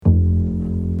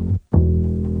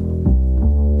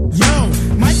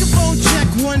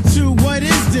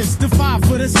this, the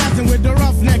 5-foot assassin with the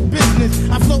roughneck business.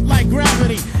 I float like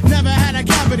gravity, never had a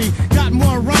cavity. Got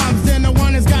more rhymes than the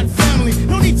one that's got family.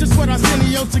 No need to sweat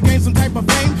Arsenio to gain some type of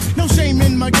fame. No shame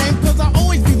in my game, cause I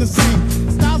always be the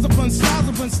same. Styles upon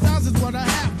styles is what I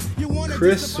have.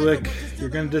 Chris Swick, you're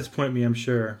going to disappoint me, I'm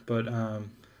sure. But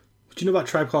what you know about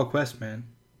Tribe Called Quest, man?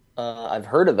 I've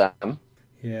heard of them.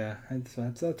 Yeah,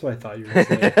 that's what I thought you were going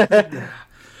to say. Yeah.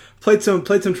 Played some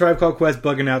Tribe Called Quest,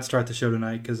 bugging out to start the show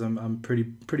tonight because I'm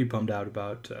pretty bummed out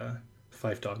about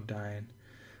Phife Dawg dying.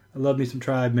 I love me some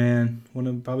Tribe, man.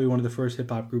 Probably one of the first hip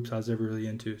hop groups I was ever really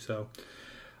into. So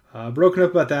broken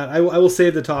up about that. I will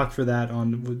save the talk for that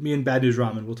with me and Bad News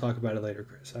Ramen. We'll talk about it later,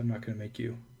 Chris. I'm not going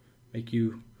to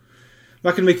I'm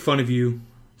not going to make fun of you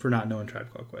for not knowing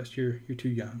Tribe Called Quest. You're too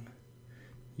young.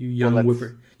 You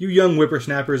young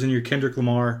whippersnappers and your Kendrick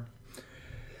Lamar.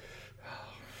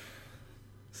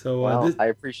 So I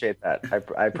appreciate that.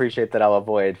 I appreciate that. I'll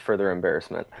avoid further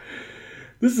embarrassment.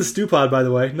 This is the Stew Pod, by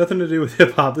the way. Nothing to do with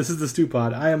hip hop. This is the Stew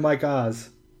Pod. I am Mike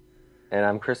Oz, and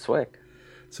I'm Chris Swick.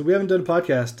 So we haven't done a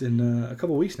podcast in a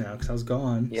couple weeks now because I was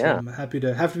gone. Yeah, so I'm happy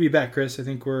to be back, Chris. I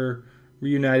think we're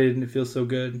reunited and it feels so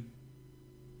good.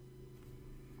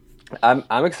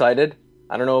 I'm excited.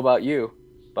 I don't know about you,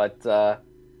 but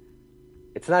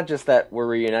it's not just that we're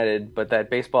reunited, but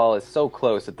that baseball is so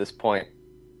close at this point,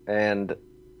 and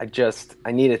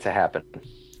I need it to happen.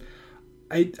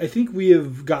 I think we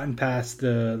have gotten past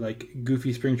the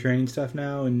goofy spring training stuff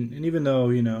now, and even though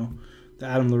the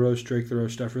Adam LaRoche, Drake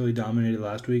LaRoche stuff really dominated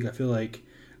last week, I feel like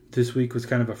this week was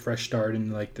kind of a fresh start in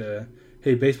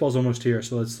hey, baseball's almost here,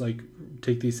 so let's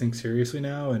take these things seriously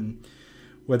now. And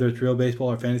whether it's real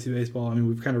baseball or fantasy baseball, I mean,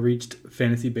 we've kind of reached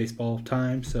fantasy baseball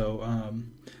time. So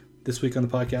this week on the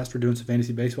podcast, we're doing some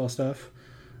fantasy baseball stuff.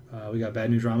 We got Bad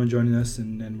News Ramen joining us,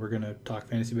 and we're going to talk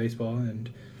fantasy baseball.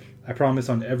 And I promise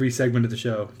on every segment of the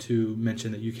show to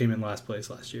mention that you came in last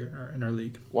place last year in our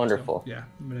league. Wonderful. So, yeah,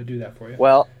 I'm going to do that for you.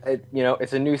 Well,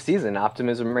 it's a new season.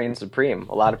 Optimism reigns supreme.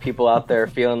 A lot of people out there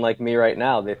feeling like me right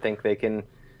now. They think they can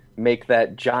make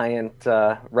that giant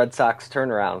Red Sox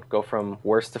turnaround, go from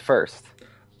worst to first.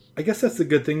 I guess that's a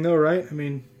good thing, though, right? I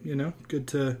mean, good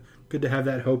to have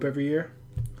that hope every year.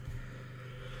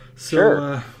 So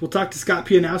sure. We'll talk to Scott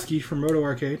Pianowski from Roto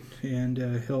Arcade, and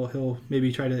he'll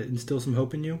maybe try to instill some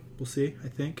hope in you. We'll see, I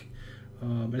think.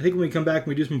 I think when we come back and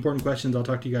we do some important questions, I'll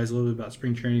talk to you guys a little bit about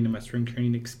spring training and my spring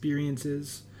training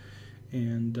experiences.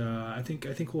 And I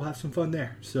think we'll have some fun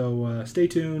there. So stay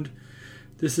tuned.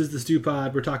 This is the Stew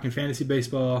Pod. We're talking fantasy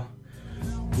baseball.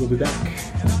 We'll be back.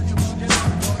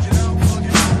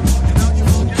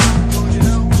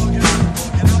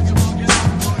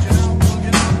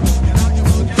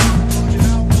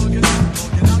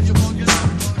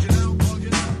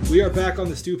 We are back on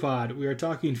the Stew Pod. We are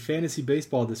talking fantasy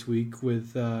baseball this week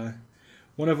with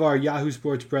one of our Yahoo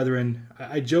Sports brethren.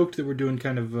 I joked that we're doing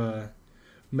kind of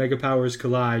Mega Powers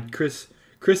Collide. Chris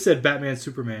said Batman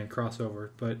Superman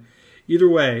crossover, but either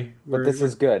way, this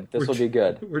is good. This will be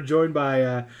good. We're joined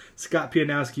by Scott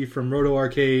Pianowski from Roto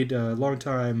Arcade, a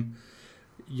longtime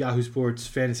Yahoo Sports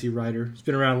fantasy writer. He's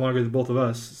been around longer than both of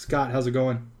us. Scott, how's it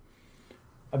going?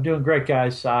 I'm doing great,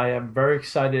 guys. I am very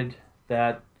excited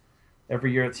that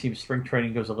every year it seems spring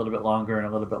training goes a little bit longer and a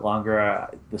little bit longer.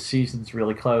 The season's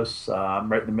really close.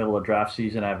 I'm right in the middle of draft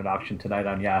season. I have an auction tonight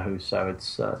on Yahoo, so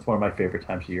it's one of my favorite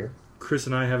times of year. Chris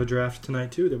and I have a draft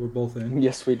tonight, too, that we're both in.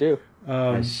 Yes, we do.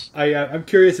 Nice. I'm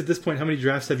curious at this point, how many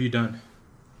drafts have you done?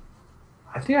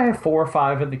 I think I have 4 or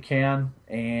 5 in the can,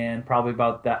 and probably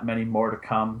about that many more to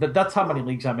come. That's how many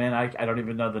leagues I'm in. I don't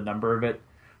even know the number of it,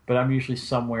 but I'm usually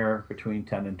somewhere between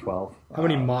 10 and 12. How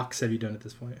many mocks have you done at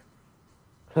this point?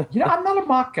 I'm not a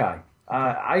mock guy.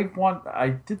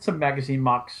 I did some magazine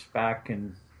mocks back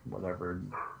in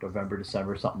November,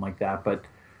 December, something like that. But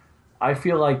I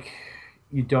feel like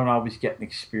you don't always get an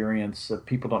experience.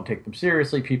 People don't take them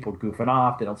seriously. People goofing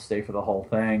off. They don't stay for the whole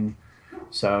thing.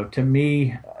 So to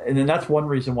me, and then that's one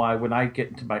reason why when I get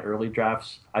into my early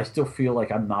drafts, I still feel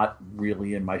like I'm not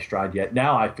really in my stride yet.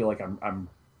 Now I feel like I'm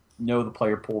know the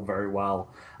player pool very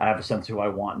well. I have a sense of who I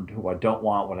want and who I don't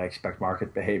want, what I expect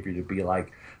market behavior to be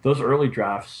like. Those early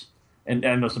drafts, and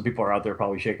I know some people are out there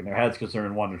probably shaking their heads because they're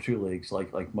in 1 or 2 leagues,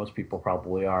 like most people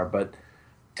probably are. But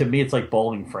to me, it's like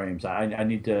bowling frames. I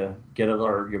need to get it,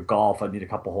 or your golf. I need a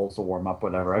couple holes to warm up,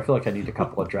 whatever. I feel like I need a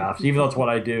couple of drafts, even though it's what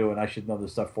I do, and I should know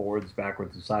this stuff forwards,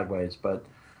 backwards, and sideways. But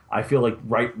I feel like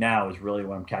right now is really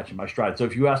when I'm catching my stride. So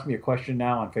if you ask me a question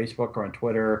now on Facebook or on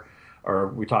Twitter, or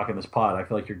we talk in this pod, I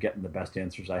feel like you're getting the best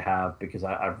answers I have because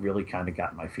I've really kind of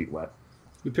gotten my feet wet.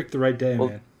 We picked the right day,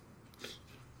 man.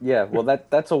 Yeah, well,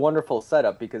 that's a wonderful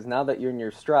setup because now that you're in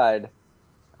your stride,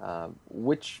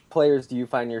 Which players do you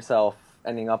find yourself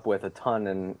ending up with a ton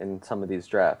in some of these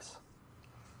drafts?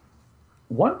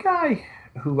 One guy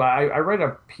who I write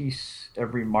a piece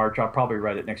every March, I'll probably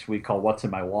write it next week, called What's in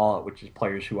My Wallet, which is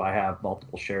players who I have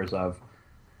multiple shares of.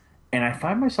 And I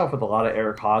find myself with a lot of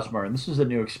Eric Hosmer, and this is a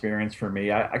new experience for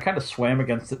me. I kind of swam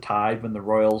against the tide when the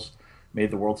Royals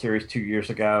made the World Series 2 years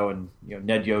ago, and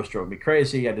Ned Yost drove me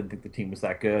crazy. I didn't think the team was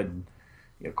that good. And,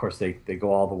 of course, they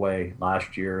go all the way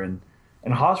last year. And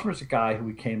Hosmer's a guy who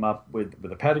we came up with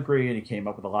a pedigree, and he came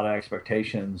up with a lot of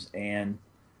expectations. And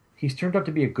he's turned out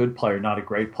to be a good player, not a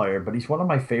great player, but he's one of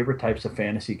my favorite types of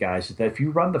fantasy guys. That if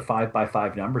you run the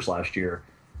 5x5 numbers last year,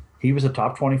 he was a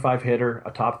top 25 hitter,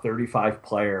 a top 35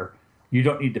 player. You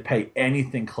don't need to pay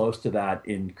anything close to that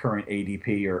in current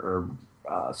ADP or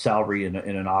salary in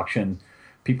an auction.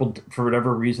 People, for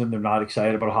whatever reason, they're not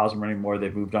excited about Hosmer anymore.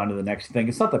 They've moved on to the next thing.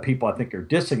 It's not that people, I think, are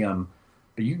dissing him,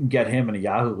 but you can get him in a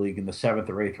Yahoo League in the 7th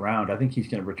or 8th round. I think he's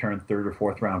going to return 3rd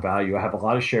or 4th round value. I have a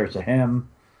lot of shares of him.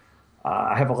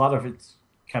 I have a lot of, it's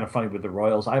kind of funny with the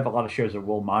Royals, I have a lot of shares of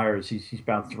Will Myers. He's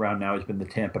bounced around now. He's been to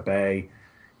Tampa Bay.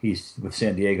 He's with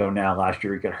San Diego now. Last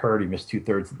year he got hurt. He missed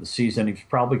 2/3 of the season. He's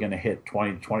probably going to hit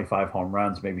 20 to 25 home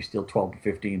runs, maybe steal 12 to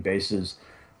 15 bases,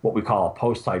 what we call a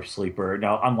post-type sleeper.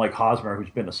 Now, unlike Hosmer,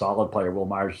 who's been a solid player, Will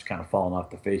Myers has kind of fallen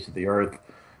off the face of the earth.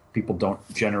 People don't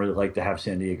generally like to have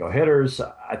San Diego hitters.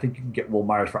 I think you can get Will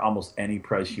Myers for almost any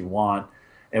price you want.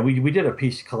 And we did a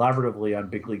piece collaboratively on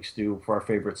Big League Stew for our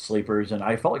favorite sleepers, and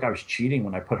I felt like I was cheating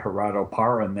when I put Gerardo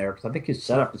Parra in there because I think his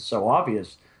setup is so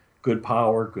obvious. Good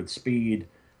power, good speed.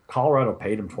 Colorado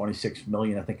paid him $26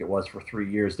 million, I think it was, for 3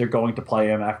 years. They're going to play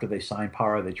him after they signed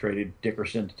Parra. They traded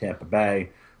Dickerson to Tampa Bay,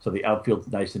 so the outfield's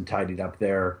nice and tidied up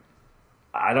there.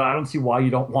 I don't see why you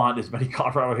don't want as many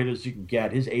Colorado hitters as you can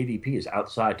get. His ADP is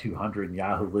outside 200 in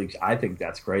Yahoo leagues. I think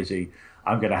that's crazy.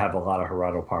 I'm going to have a lot of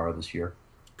Gerardo Parra this year.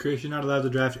 Chris, you're not allowed to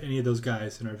draft any of those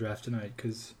guys in our draft tonight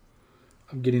because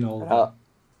I'm getting all of them.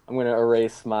 I'm going to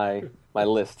erase my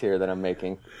list here that I'm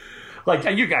making. Like,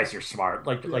 you guys are smart.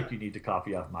 Like you need to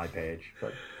copy off my page.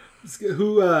 But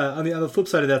who on the flip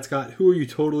side of that, Scott? Who are you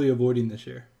totally avoiding this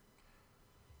year?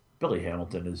 Billy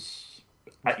Hamilton is.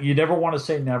 You never want to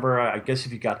say never. I guess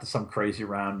if you got to some crazy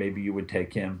round, maybe you would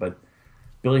take him. But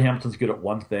Billy Hamilton's good at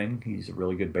one thing. He's a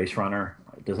really good base runner.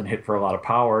 Doesn't hit for a lot of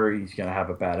power. He's going to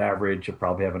have a bad average. He'll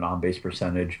probably have an on-base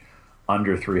percentage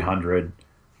under 300.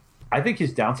 I think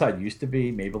his downside used to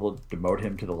be maybe they'll demote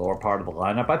him to the lower part of the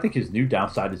lineup. I think his new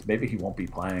downside is maybe he won't be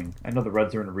playing. I know the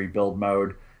Reds are in a rebuild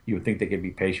mode. You would think they could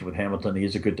be patient with Hamilton. He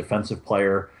is a good defensive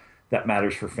player. That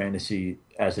matters for fantasy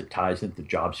as it ties into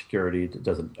job security. It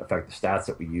doesn't affect the stats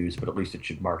that we use, but at least it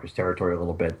should mark his territory a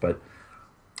little bit. But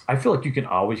I feel like you can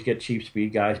always get cheap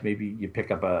speed guys. Maybe you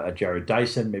pick up a Jared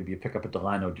Dyson. Maybe you pick up a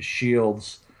Delano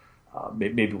DeShields.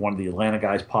 Maybe one of the Atlanta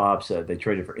guys pops. They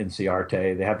traded for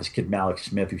Inciarte. They have this kid Malik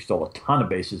Smith who stole a ton of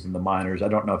bases in the minors. I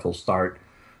don't know if he'll start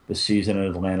the season in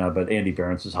Atlanta, but Andy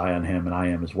Behrens is high on him, and I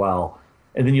am as well.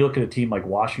 And then you look at a team like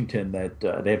Washington that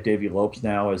they have Davey Lopes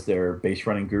now as their base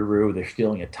running guru. They're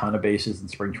stealing a ton of bases in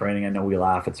spring training. I know we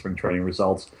laugh at spring training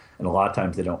results, and a lot of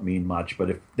times they don't mean much. But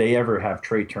if they ever have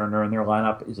Trey Turner in their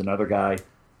lineup, is another guy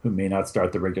who may not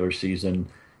start the regular season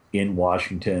in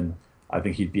Washington. I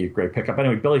think he'd be a great pickup.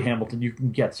 Anyway, Billy Hamilton, you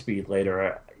can get speed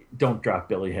later. Don't draft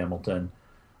Billy Hamilton.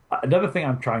 Another thing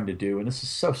I'm trying to do, and this is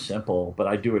so simple, but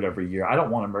I do it every year. I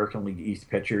don't want American League East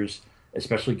pitchers,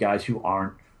 especially guys who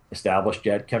aren't established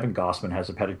yet. Kevin Gossman has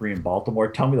a pedigree in Baltimore.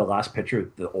 Tell me the last pitcher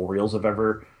the Orioles have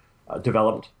ever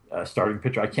developed a starting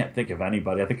pitcher. I can't think of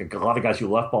anybody. I think a lot of guys who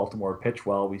left Baltimore pitch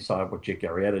well. We saw what Jake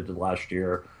Arrieta did last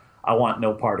year. I want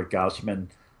no part of Gossman.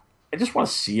 I just want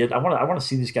to see it. I want to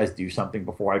see these guys do something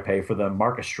before I pay for them.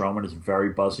 Marcus Stroman is very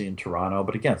buzzy in Toronto,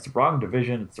 but again, it's the wrong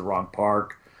division. It's the wrong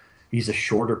park. He's a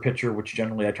shorter pitcher, which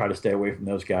generally I try to stay away from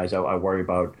those guys. I worry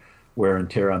about wear and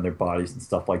tear on their bodies and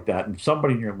stuff like that. And if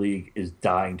somebody in your league is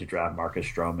dying to draft Marcus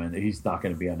Stroman, he's not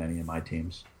going to be on any of my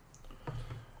teams.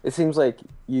 It seems like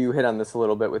you hit on this a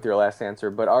little bit with your last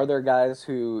answer, but are there guys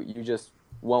who you just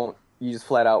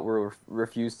flat out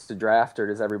refuse to draft, or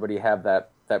does everybody have that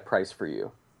price for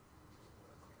you?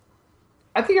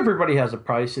 I think everybody has a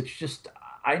price. It's just,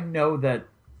 I know that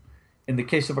in the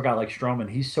case of a guy like Stroman,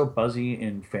 he's so buzzy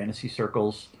in fantasy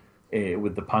circles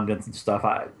with the pundits and stuff.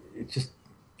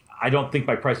 I don't think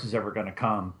my price is ever going to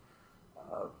come.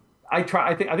 I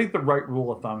think the right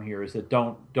rule of thumb here is that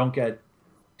don't get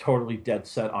totally dead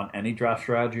set on any draft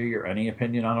strategy or any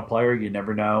opinion on a player. You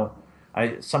never know.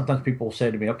 Sometimes people will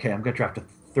say to me, okay, I'm going to draft a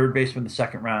third baseman in the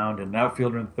second round and an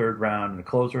outfielder in the third round and a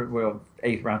closer in the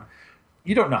eighth round.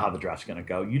 You don't know how the draft's going to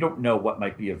go. You don't know what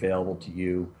might be available to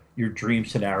you. your dream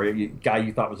scenario. Guy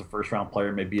you thought was a first-round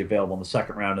player may be available in the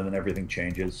second round, and then everything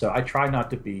changes. So I try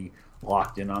not to be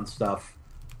locked in on stuff.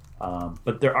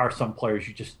 But there are some players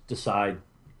you just decide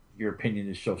your opinion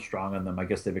is so strong on them. I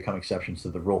guess they become exceptions to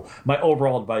the rule. My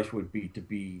overall advice would be to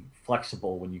be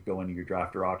flexible when you go into your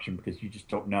draft or auction, because you just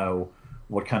don't know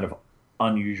what kind of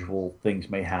unusual things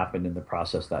may happen in the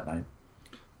process that night.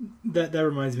 That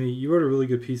reminds me, you wrote a really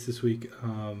good piece this week.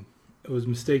 It was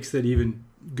mistakes that even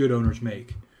good owners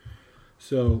make.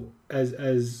 So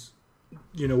as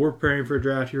you know, we're preparing for a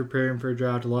draft. You're preparing for a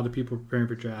draft. A lot of people are preparing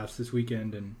for drafts this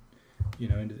weekend and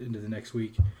into the next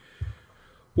week.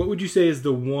 What would you say is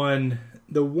the one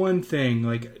thing,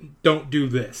 like, don't do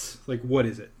this? Like, what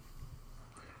is it?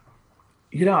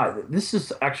 This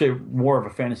is actually more of a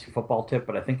fantasy football tip,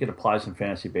 but I think it applies in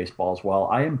fantasy baseball as well.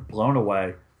 I am blown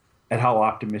away at how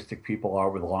optimistic people are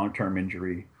with long-term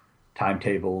injury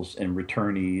timetables and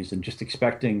returnees, and just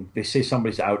expecting, they say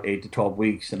somebody's out 8 to 12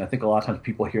 weeks, and I think a lot of times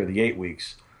people hear the 8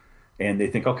 weeks, and they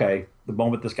think, okay, the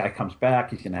moment this guy comes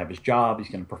back, he's going to have his job, he's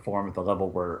going to perform at the level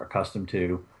we're accustomed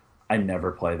to. I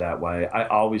never play that way. I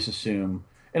always assume,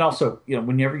 and also,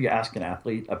 whenever you ask an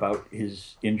athlete about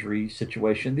his injury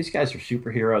situation, these guys are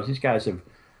superheroes. These guys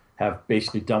have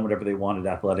basically done whatever they wanted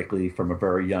athletically from a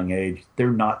very young age.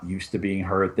 They're not used to being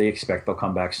hurt. They expect they'll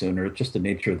come back sooner. It's just the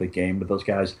nature of the game with those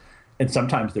guys. And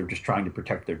sometimes they're just trying to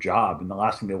protect their job. And the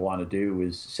last thing they want to do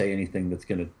is say anything that's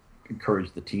going to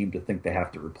encourage the team to think they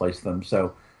have to replace them.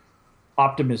 So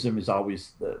optimism is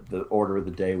always the order of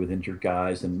the day with injured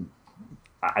guys. And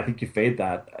I think you fade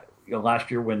that.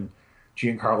 Last year when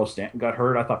Giancarlo Stanton got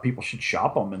hurt, I thought people should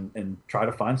shop him and try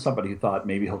to find somebody who thought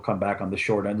maybe he'll come back on the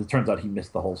short end. It turns out he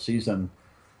missed the whole season.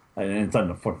 And it's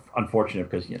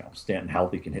unfortunate because, Stanton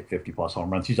healthy can hit 50-plus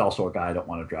home runs. He's also a guy I don't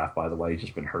want to draft, by the way. He's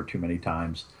just been hurt too many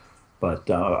times. But,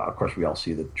 of course, we all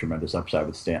see the tremendous upside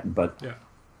with Stanton. But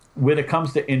when it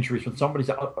comes to injuries, when somebody's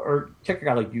out, or take a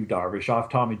guy like Yu Darvish, off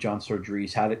Tommy John surgery,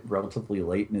 he's had it relatively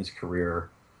late in his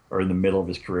career or in the middle of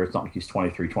his career. It's not like he's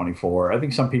 23, 24. I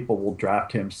think some people will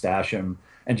draft him, stash him,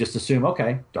 and just assume,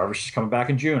 okay, Darvish is coming back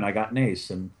in June. I got an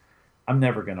ace. And I'm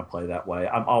never going to play that way.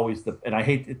 I'm always and I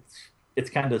hate it's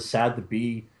kind of sad to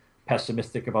be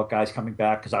pessimistic about guys coming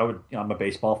back, because I'm a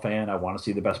baseball fan. I want to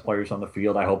see the best players on the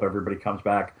field. I hope everybody comes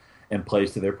back and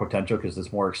plays to their potential, because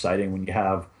it's more exciting when you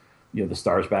have the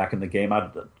stars back in the game.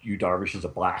 Yu Darvish is a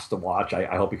blast to watch.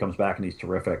 I hope he comes back and he's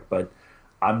terrific, but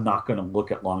I'm not going to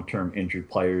look at long-term injured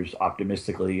players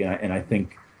optimistically, and I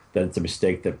think that it's a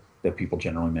mistake that people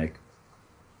generally make.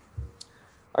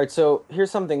 All right, so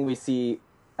here's something we see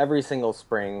every single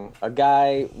spring. A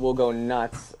guy will go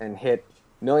nuts and hit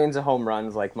millions of home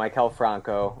runs like Maikel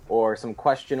Franco, or some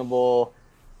questionable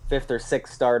 5th or 6th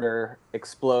starter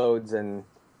explodes, and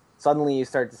suddenly you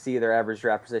start to see their average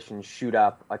draft position shoot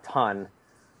up a ton.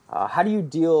 How do you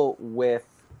deal with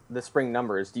the spring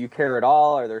numbers? Do you care at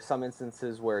all? Are there some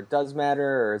instances where it does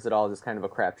matter, or is it all just kind of a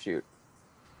crapshoot?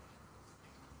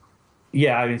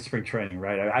 Yeah, I mean, spring training,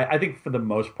 right? I think for the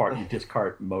most part, you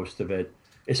discard most of it,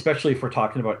 especially if we're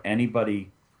talking about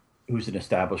anybody who's an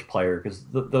established player, because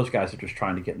those guys are just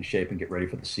trying to get in shape and get ready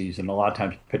for the season. A lot of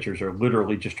times pitchers are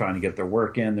literally just trying to get their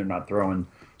work in. They're not throwing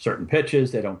certain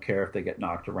pitches. They don't care if they get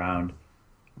knocked around.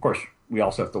 Of course, we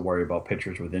also have to worry about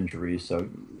pitchers with injuries. So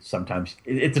sometimes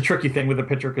it's a tricky thing with a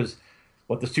pitcher, because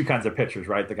there's two kinds of pitchers,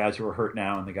 right? The guys who are hurt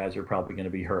now and the guys who are probably going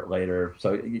to be hurt later.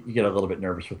 So you get a little bit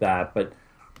nervous with that. But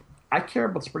I care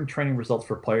about spring training results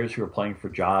for players who are playing for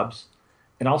jobs.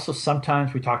 And also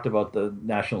sometimes, we talked about the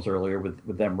Nationals earlier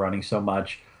with them running so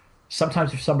much.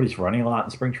 Sometimes if somebody's running a lot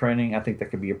in spring training, I think that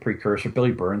could be a precursor.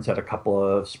 Billy Burns had a couple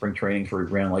of spring trainings where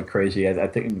he ran like crazy. I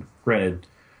think, granted,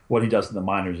 what he does in the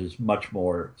minors is much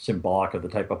more symbolic of the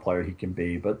type of player he can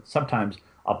be. But sometimes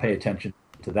I'll pay attention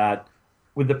to that.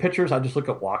 With the pitchers, I just look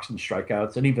at walks and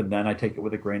strikeouts. And even then, I take it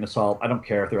with a grain of salt. I don't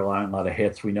care if they're allowing a lot of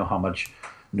hits. We know how much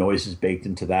noise is baked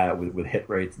into that with hit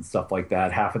rates and stuff like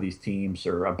that. Half of these teams,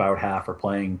 or about half, are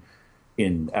playing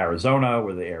in Arizona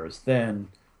where the air is thin.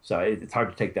 So it's hard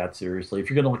to take that seriously. If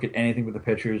you're going to look at anything with the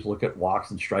pitchers, look at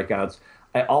walks and strikeouts.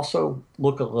 I also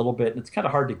look a little bit, and it's kind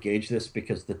of hard to gauge this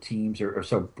because the teams are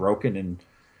so broken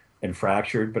and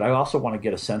fractured, but I also want to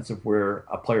get a sense of where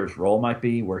a player's role might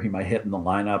be, where he might hit in the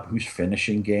lineup, who's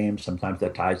finishing games. Sometimes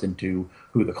that ties into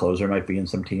who the closer might be in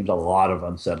some teams. A lot of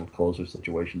unsettled closer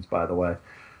situations, by the way,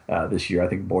 this year, I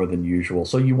think more than usual.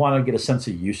 So you want to get a sense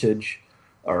of usage,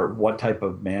 or what type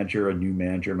of manager a new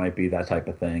manager might be, that type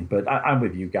of thing. But I'm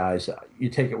with you guys. You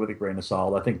take it with a grain of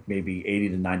salt. I think maybe 80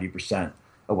 to 90%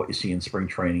 of what you see in spring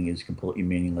training is completely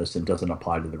meaningless and doesn't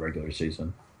apply to the regular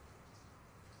season.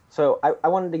 So I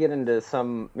wanted to get into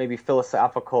some maybe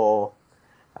philosophical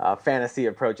fantasy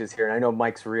approaches here, and I know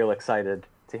Mike's real excited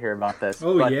to hear about this.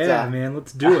 Oh, yeah, man,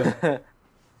 let's do it.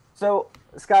 So,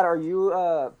 Scott, are you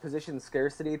a position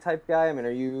scarcity type guy? I mean,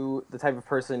 are you the type of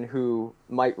person who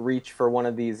might reach for one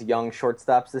of these young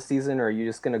shortstops this season, or are you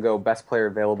just going to go best player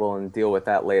available and deal with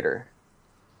that later?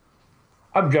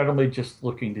 I'm generally just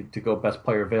looking to go best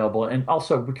player available. And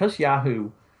also, because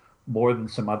Yahoo, more than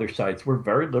some other sites, we're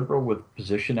very liberal with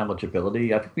position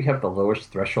eligibility. I think we have the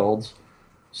lowest thresholds.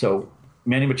 So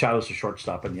Manny Machado's a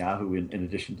shortstop in Yahoo in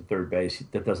addition to third base.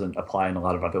 That doesn't apply in a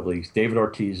lot of other leagues. David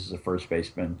Ortiz is a first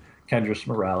baseman. Kendrys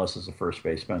Morales is a first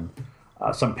baseman.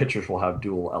 Some pitchers will have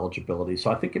dual eligibility.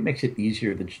 So I think it makes it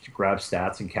easier to just grab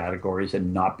stats and categories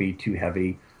and not be too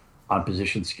heavy on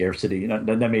position scarcity. And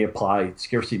then that may apply.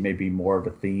 Scarcity may be more of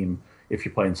a theme if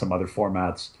you're playing some other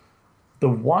formats. The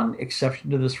one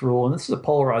exception to this rule, and this is a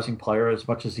polarizing player as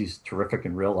much as he's terrific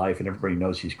in real life and everybody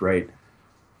knows he's great,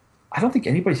 I don't think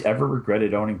anybody's ever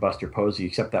regretted owning Buster Posey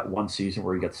except that one season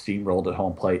where he got steamrolled at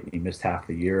home plate and he missed half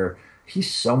the year.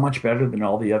 He's so much better than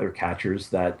all the other catchers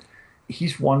that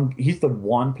he's the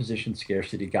one position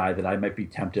scarcity guy that I might be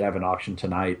tempted. I have an auction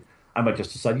tonight. I might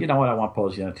just decide, you know what, I want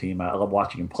Posey on a team. I love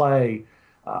watching him play.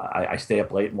 I stay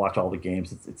up late and watch all the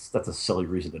games. That's a silly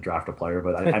reason to draft a player,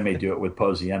 but I may do it with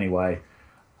Posey anyway.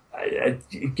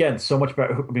 Again, so much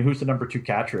better. I mean, who's the number 2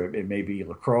 catcher? It may be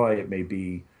LaCroix. It may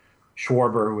be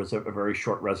Schwarber, who has a very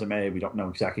short resume. We don't know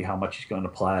exactly how much he's going to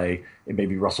play. It may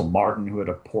be Russell Martin, who had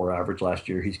a poor average last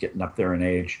year. He's getting up there in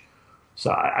age.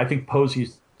 So I think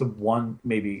Posey's the one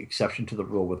maybe exception to the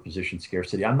rule with position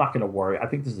scarcity. I'm not going to worry. I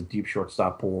think this is a deep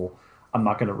shortstop pool. I'm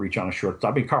not going to reach on a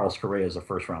shortstop. I mean, Carlos Correa is a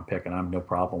first-round pick, and I have no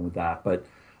problem with that. But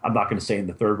I'm not going to say in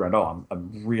the third round, I'm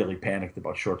really panicked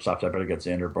about shortstops. I better get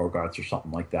Xander Bogaerts or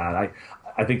something like that.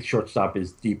 I think shortstop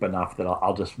is deep enough that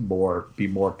I'll just be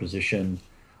more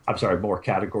more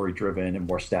category-driven and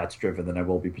more stats-driven than I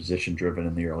will be position-driven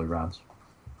in the early rounds.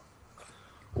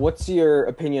 What's your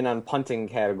opinion on punting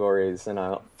categories in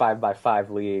a 5x5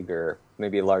 league or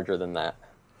maybe larger than that?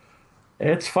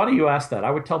 It's funny you ask that.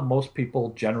 I would tell most people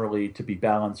generally to be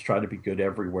balanced, try to be good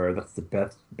everywhere. That's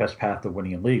the best path to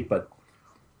winning a league. But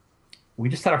we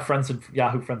just had our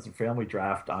Yahoo Friends and Family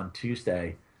draft on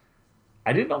Tuesday.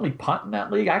 I didn't only punt in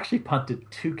that league. I actually punted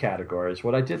 2 categories.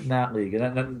 What I did in that league,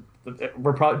 and then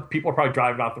people are probably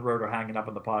driving off the road or hanging up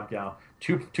on the pod now.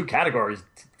 Two categories,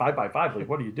 5x5 league.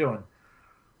 What are you doing?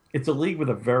 It's a league with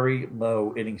a very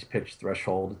low innings pitched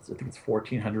threshold. I think it's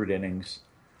 1,400 innings.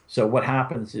 So what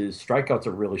happens is strikeouts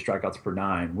are really strikeouts per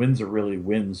 9. Wins are really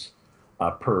wins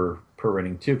per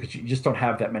inning too, because you just don't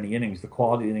have that many innings. The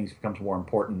quality of innings becomes more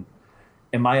important.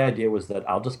 And my idea was that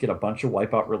I'll just get a bunch of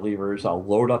wipeout relievers. I'll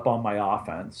load up on my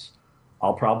offense.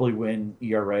 I'll probably win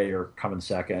ERA or come in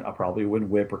second. I'll probably win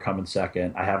WHIP or come in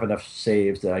second. I have enough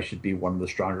saves that I should be one of the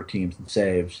stronger teams in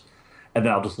saves. And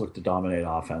then I'll just look to dominate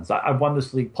offense. I've won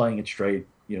this league playing it straight,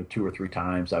 2 or 3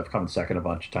 times. I've come in second a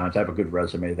bunch of times. I have a good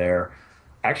resume there.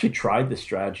 I actually tried this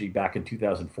strategy back in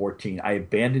 2014. I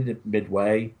abandoned it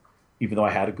midway, even though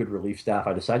I had a good relief staff.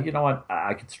 I decided, you know what,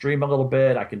 I can stream a little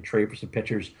bit. I can trade for some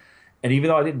pitchers. And even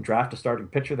though I didn't draft a starting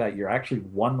pitcher that year, I actually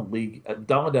won the league.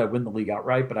 Not only did I win the league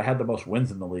outright, but I had the most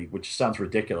wins in the league, which sounds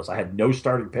ridiculous. I had no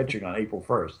starting pitching on April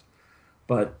 1st.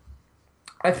 But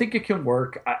I think it can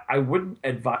work. I wouldn't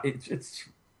advise. This is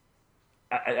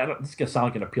going to sound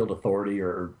like an appeal to authority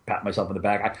or pat myself in the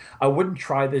back. I wouldn't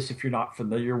try this if you're not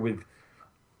familiar with.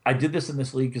 I did this in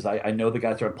this league because I know the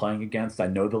guys I'm playing against. I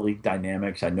know the league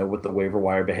dynamics. I know what the waiver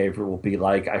wire behavior will be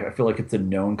like. I feel like it's a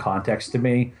known context to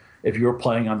me. If you're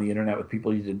playing on the internet with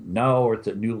people you didn't know, or it's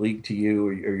a new league to you,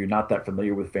 or you're not that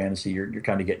familiar with fantasy, you're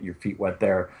kind of getting your feet wet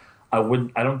there. I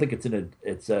don't think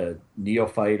it's a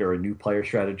neophyte or a new player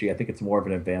strategy. I think it's more of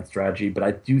an advanced strategy. But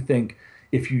I do think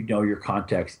if you know your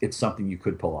context, it's something you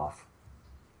could pull off.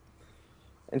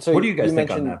 And so, what do you guys think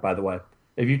on that? By the way,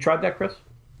 have you tried that, Chris?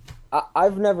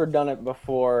 I've never done it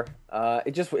before.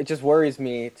 It just worries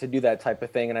me to do that type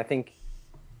of thing, and I think.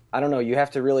 I don't know, you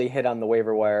have to really hit on the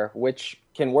waiver wire, which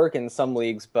can work in some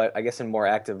leagues, but I guess in more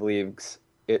active leagues,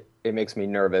 it makes me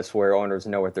nervous where owners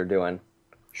know what they're doing.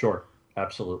 Sure,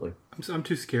 absolutely. I'm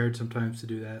too scared sometimes to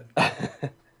do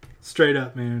that. Straight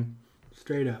up, man.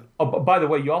 Straight up. Oh, by the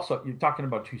way, you're talking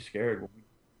about too scared.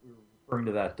 We were referring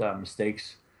to that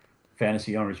mistakes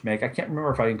fantasy owners make. I can't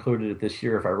remember if I included it this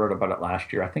year, if I wrote about it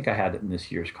last year. I think I had it in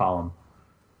this year's column.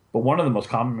 But one of the most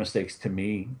common mistakes to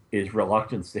me is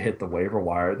reluctance to hit the waiver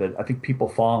wire. That I think people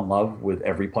fall in love with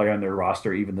every player on their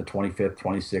roster, even the 25th,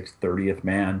 26th, 30th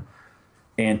man.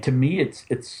 And to me, it's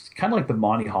kind of like the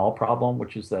Monty Hall problem,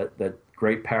 which is that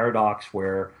great paradox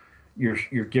where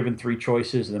you're given three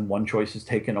choices and then one choice is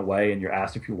taken away and you're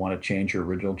asked if you want to change your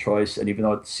original choice. And even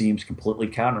though it seems completely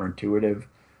counterintuitive,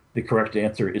 the correct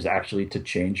answer is actually to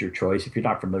change your choice. If you're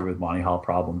not familiar with Monty Hall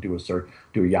problem, do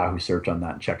a Yahoo search on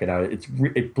that and check it out.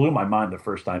 It blew my mind the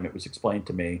first time it was explained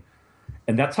to me.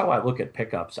 And that's how I look at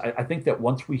pickups. I think that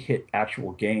once we hit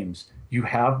actual games, you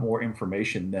have more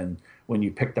information than when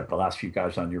you picked up the last few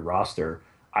guys on your roster.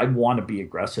 I'd want to be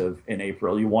aggressive in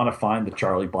April. You want to find the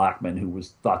Charlie Blackmon, who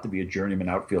was thought to be a journeyman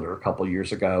outfielder a couple of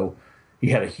years ago. He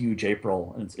had a huge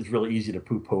April, and it's really easy to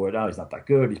poo-poo it. Oh, he's not that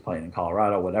good. He's playing in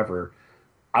Colorado, whatever.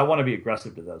 I want to be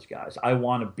aggressive to those guys. I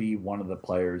want to be one of the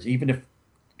players, even if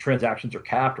transactions are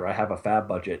capped or I have a fab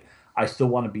budget, I still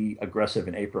want to be aggressive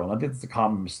in April. And I think it's a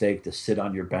common mistake to sit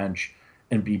on your bench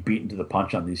and be beaten to the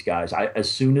punch on these guys.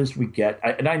 As soon as we get,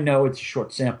 and I know it's a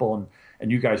short sample,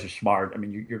 and you guys are smart. I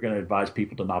mean, you're going to advise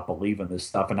people to not believe in this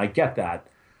stuff, and I get that.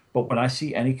 But when I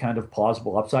see any kind of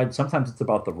plausible upside, sometimes it's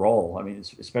about the role. I mean,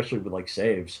 especially with like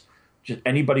saves, just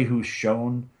anybody who's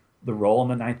shown the role in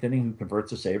the ninth inning who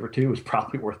converts a save or two is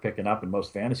probably worth picking up in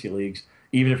most fantasy leagues,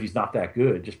 even if he's not that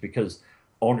good, just because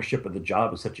ownership of the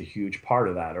job is such a huge part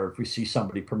of that. Or if we see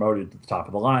somebody promoted to the top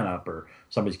of the lineup or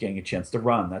somebody's getting a chance to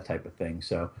run, that type of thing.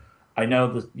 So I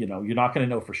know that, you're not going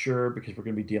to know for sure because we're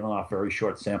going to be dealing off very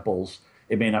short samples.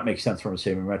 It may not make sense from a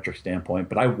sabermetric standpoint,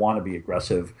 but I want to be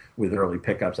aggressive with early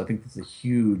pickups. I think that's a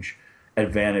huge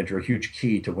advantage or a huge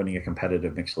key to winning a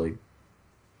competitive mixed league.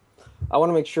 I want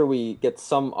to make sure we get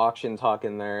some auction talk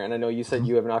in there. And I know you said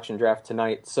you have an auction draft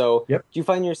tonight. So Yep. Do you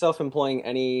find yourself employing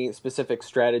any specific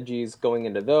strategies going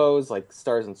into those, like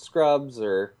stars and scrubs,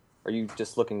 or are you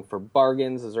just looking for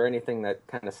bargains? Is there anything that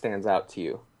kind of stands out to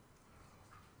you?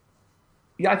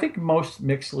 Yeah, I think most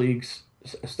mixed leagues,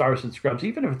 stars and scrubs,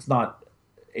 even if it's not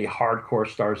a hardcore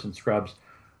stars and scrubs,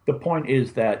 the point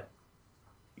is that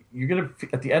you're going to,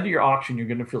 at the end of your auction, you're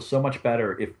going to feel so much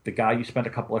better if the guy you spent a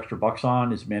couple extra bucks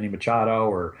on is Manny Machado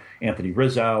or Anthony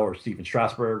Rizzo or Steven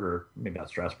Strasburg, or maybe not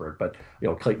Strasburg, but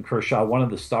Clayton Kershaw, one of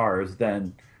the stars.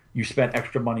 Then you spent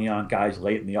extra money on guys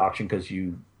late in the auction because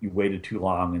you waited too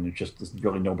long and there's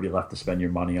really nobody left to spend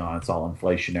your money on. It's all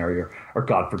inflationary, or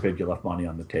God forbid you left money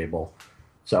on the table.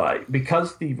 So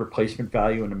because the replacement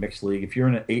value in a mixed league, if you're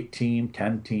in an 8-team,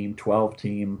 10-team,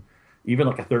 12-team, even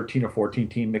like a 13 or 14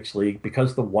 team mixed league,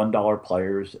 because the $1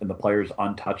 players and the players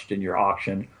untouched in your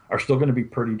auction are still going to be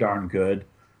pretty darn good,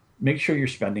 make sure you're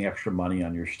spending extra money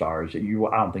on your stars. I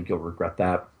don't think you'll regret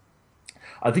that.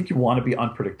 I think you want to be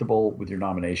unpredictable with your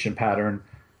nomination pattern.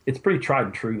 It's pretty tried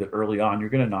and true that early on you're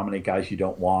going to nominate guys you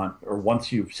don't want, or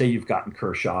once you've gotten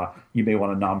Kershaw, you may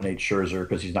want to nominate Scherzer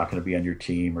because he's not going to be on your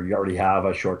team, or you already have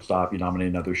a shortstop, you nominate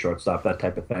another shortstop, that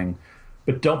type of thing.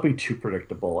 But don't be too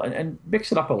predictable, and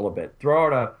mix it up a little bit.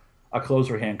 Throw out a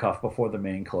closer handcuff before the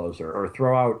main closer, or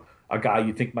throw out a guy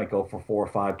you think might go for $4 or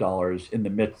 $5 in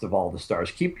the midst of all the stars.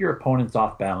 Keep your opponents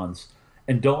off balance,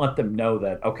 and don't let them know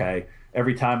that, okay,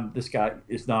 every time this guy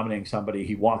is nominating somebody,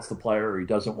 he wants the player or he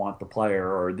doesn't want the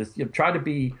player, or this. Try to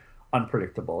be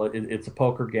unpredictable. It's a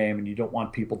poker game, and you don't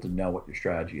want people to know what your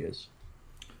strategy is.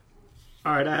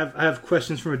 All right, I have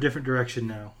questions from a different direction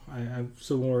now. I have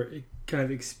some more kind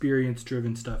of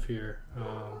experience-driven stuff here.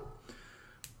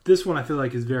 This one I feel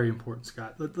like is very important,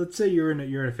 Scott. Let's say you're in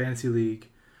a fantasy league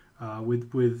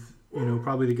with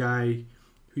probably the guy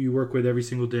who you work with every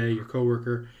single day, your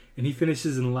coworker, and he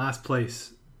finishes in last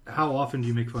place. How often do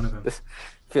you make fun of him? This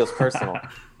feels personal.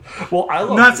 Well,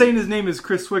 I'm not saying his name is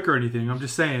Chris Swick or anything. I'm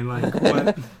just saying, like,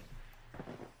 what?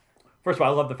 First of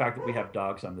all, I love the fact that we have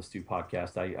dogs on the Stu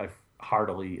podcast. I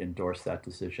heartily endorse that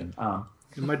decision.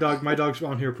 And my dog's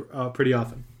on here pretty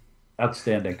often.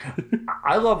 Outstanding.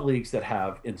 I love leagues that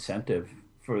have incentive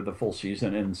for the full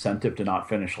season, and incentive to not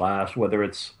finish last, whether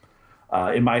it's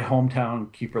in my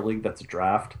hometown keeper league, that's a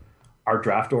draft. Our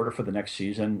draft order for the next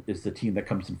season is the team that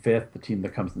comes in 5th, the team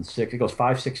that comes in 6th. It goes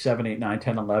 5, 6, 7, 8, 9,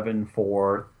 10, 11,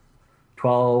 4,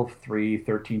 12, 3,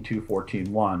 13, 2,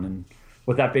 14, 1. And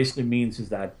what that basically means is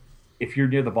that if you're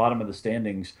near the bottom of the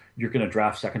standings, you're going to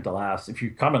draft second to last. If you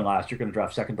come in last, you're going to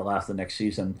draft second to last the next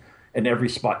season. And every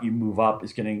spot you move up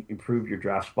is going to improve your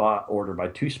draft spot order by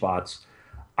 2 spots.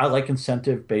 I like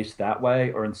incentive based that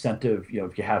way, or incentive,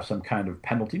 if you have some kind of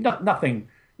penalty, nothing.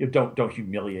 Don't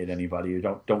humiliate anybody.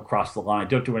 Don't cross the line.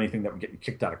 Don't do anything that would get you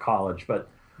kicked out of college. But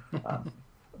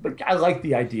I like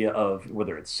the idea of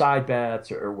whether it's side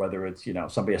bets or whether it's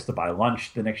somebody has to buy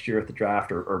lunch the next year at the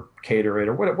draft or cater it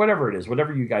or whatever it is,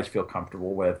 whatever you guys feel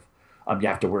comfortable with. You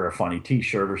have to wear a funny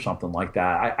T-shirt or something like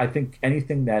that. I think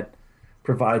anything that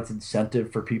provides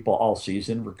incentive for people all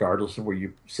season, regardless of where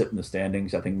you sit in the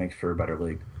standings, I think makes for a better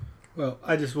league. Well,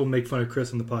 I just will make fun of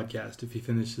Chris on the podcast if he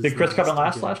finishes. Did Chris come in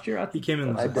last year? He came in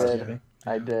I last did. year.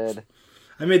 I did.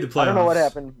 I made the playoffs. I don't know what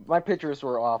happened. My pitchers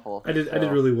were awful. I did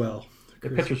really well. The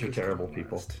pitchers are terrible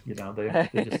people. You know,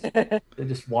 they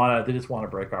just want to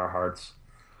break our hearts.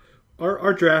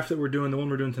 Our draft that we're doing, the one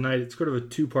we're doing tonight, it's sort of a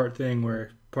two-part thing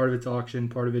where part of it's auction,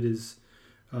 part of it is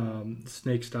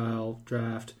snake style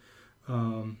draft.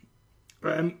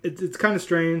 It's kind of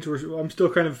strange. I'm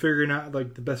still kind of figuring out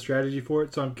like the best strategy for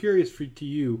it. So I'm curious to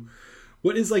you,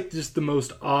 what is like just the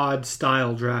most odd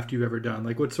style draft you've ever done?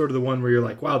 Like what's sort of the one where you're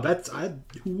like, wow,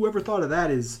 whoever thought of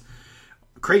that is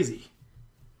crazy.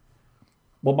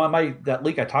 Well, that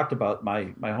league I talked about,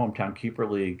 my hometown keeper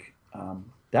league,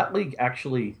 that league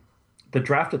actually, the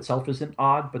draft itself isn't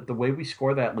odd, but the way we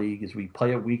score that league is we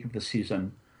play a week of the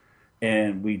season,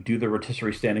 and we do the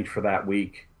rotisserie standings for that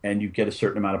week, and you get a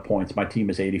certain amount of points. My team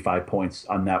is 85 points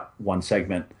on that one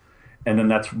segment, and then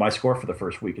that's my score for the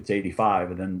first week. It's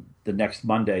 85, and then the next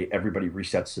Monday everybody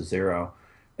resets to 0,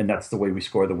 and that's the way we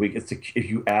score the week. If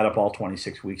you add up all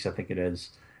 26 weeks, I think it is.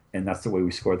 And that's the way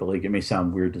we score the league. It may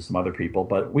sound weird to some other people,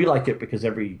 but we like it because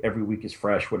every week is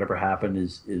fresh. Whatever happened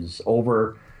is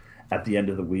over at the end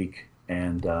of the week,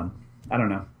 and I don't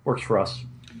know, works for us.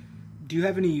 Do you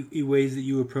have any ways that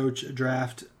you approach a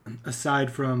draft aside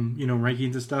from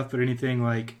rankings and stuff? But anything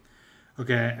like,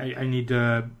 okay, I need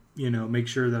to make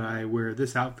sure that I wear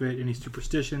this outfit. Any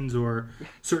superstitions or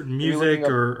certain music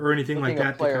or anything like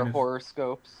that? Player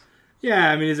horoscopes. Yeah,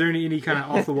 I mean, is there any kind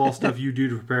of off the wall stuff you do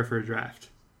to prepare for a draft?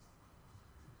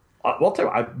 Well, tell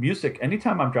you, music.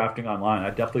 Anytime I'm drafting online, I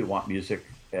definitely want music.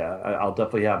 I'll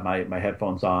definitely have my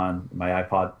headphones on, my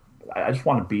iPod. I just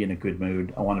want to be in a good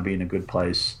mood. I want to be in a good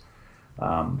place.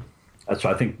 So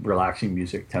I think relaxing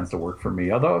music tends to work for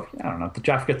me. Although, I don't know, if the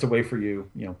draft gets away for you,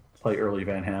 play early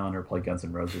Van Halen or play Guns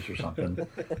N' Roses or something.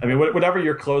 I mean, whatever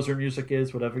your closer music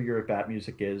is, whatever your at-bat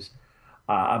music is,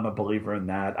 I'm a believer in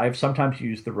that. I've sometimes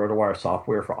used the RotoWire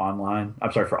software for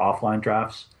offline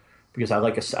drafts. Because I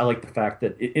like the fact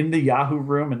that in the Yahoo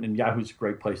room, and Yahoo's a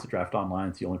great place to draft online.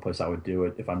 It's the only place I would do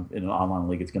it. If I'm in an online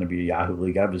league, it's going to be a Yahoo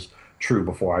league. That was true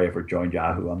before I ever joined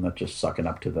Yahoo. I'm not just sucking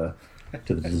up to the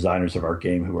designers of our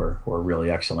game who are really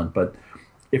excellent. But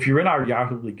if you're in our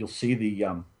Yahoo league, you'll see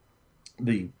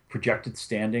the projected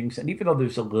standings. And even though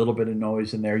there's a little bit of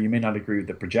noise in there, you may not agree with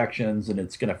the projections, and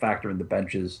it's going to factor in the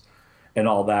benches and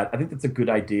all that. I think that's a good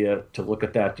idea to look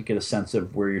at that, to get a sense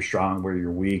of where you're strong, where you're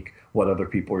weak, what other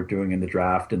people are doing in the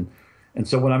draft. And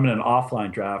so when I'm in an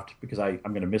offline draft, because I'm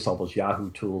going to miss all those Yahoo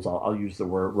tools, I'll use the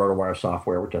RotoWire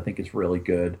software, which I think is really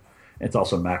good. It's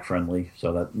also Mac friendly,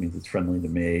 so that means it's friendly to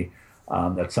me.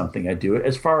 That's something I do.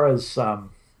 As far as the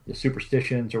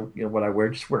superstitions or what I wear,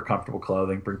 just wear comfortable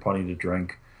clothing, bring plenty to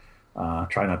drink,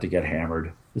 try not to get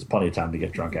hammered. There's plenty of time to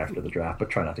get drunk after the draft, but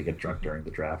try not to get drunk during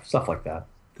the draft, stuff like that.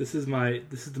 This is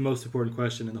the most important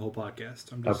question in the whole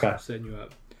podcast. I'm just setting you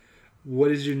up.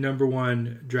 What is your number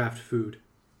one draft food?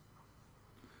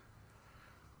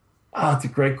 Oh, it's a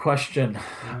great question.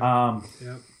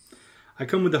 Yep. I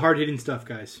come with the hard hitting stuff,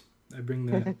 guys. I bring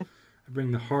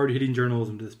the hard hitting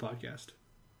journalism to this podcast.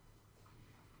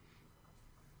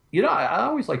 I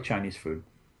always like Chinese food.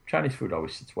 Chinese food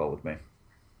always sits well with me.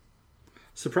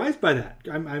 Surprised by that.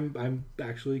 I'm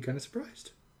actually kind of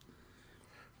surprised.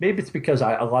 Maybe it's because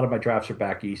a lot of my drafts are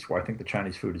back east, where I think the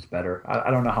Chinese food is better. I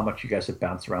don't know how much you guys have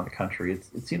bounced around the country.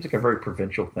 It seems like a very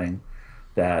provincial thing,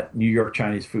 that New York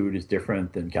Chinese food is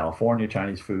different than California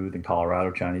Chinese food, than Colorado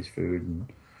Chinese food.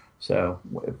 And so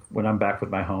when I'm back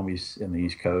with my homies in the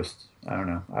East Coast, I don't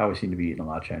know. I always seem to be eating a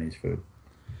lot of Chinese food.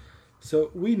 So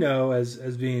we know, as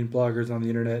being bloggers on the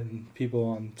internet and people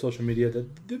on social media,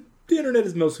 that the internet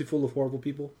is mostly full of horrible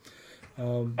people.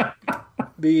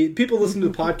 The people listening to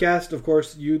the podcast, of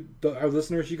course, our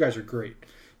listeners, you guys are great.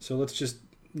 So let's just,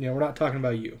 we're not talking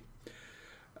about you.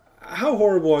 How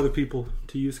horrible are the people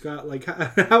to you, Scott? Like,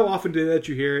 how often do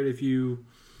you hear it if you,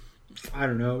 I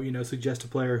don't know, suggest a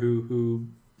player who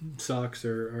sucks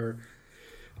or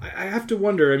I have to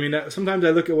wonder. I mean, sometimes I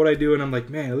look at what I do and I'm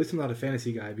like, man, at least I'm not a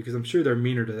fantasy guy, because I'm sure they're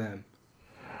meaner to them.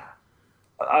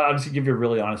 I'll just give you a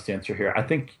really honest answer here. I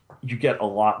think you get a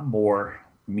lot more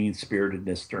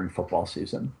mean-spiritedness during football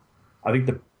season. I think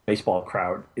the baseball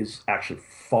crowd is actually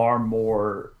far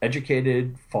more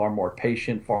educated, far more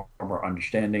patient, far more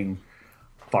understanding,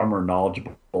 far more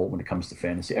knowledgeable when it comes to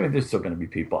fantasy. I mean, there's still going to be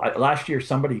people. Last year,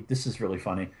 this is really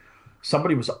funny,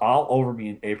 somebody was all over me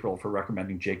in April for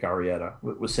recommending Jake Arrieta,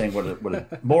 was saying what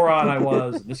a moron I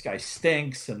was, and this guy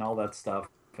stinks, and all that stuff.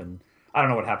 And I don't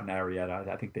know what happened to Arrieta.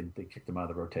 I think they kicked him out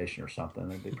of the rotation or something.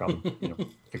 They probably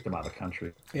kicked him out of the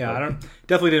country. Yeah,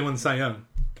 definitely didn't win the Cy Young.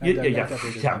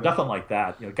 Nothing like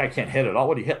that. Guy can't hit at all.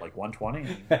 What did he hit, like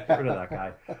 120? Get rid of that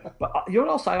guy. But what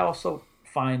else I also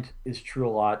find is true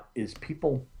a lot is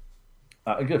people.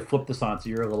 I'm going to flip this on its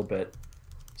ear a little bit.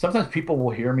 Sometimes people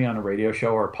will hear me on a radio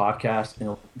show or a podcast,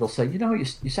 and they'll say,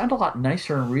 you sound a lot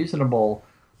nicer and reasonable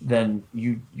than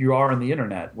you are on the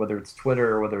internet, whether it's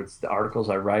Twitter or whether it's the articles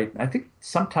I write. And I think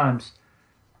sometimes,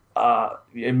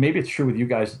 and maybe it's true with you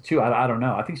guys too, I don't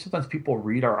know. I think sometimes people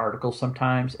read our articles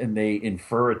sometimes and they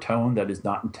infer a tone that is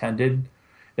not intended.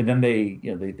 And then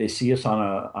they see us on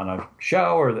a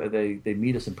show or they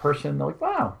meet us in person. They're like,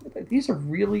 wow, he's a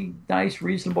really nice,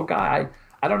 reasonable guy.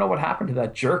 I don't know what happened to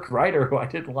that jerk writer who I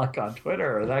didn't like on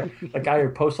Twitter, or that guy who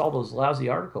posts all those lousy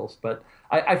articles. But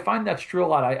I find that's true a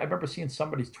lot. I remember seeing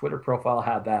somebody's Twitter profile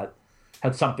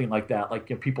had something like that.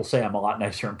 Like, people say I'm a lot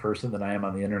nicer in person than I am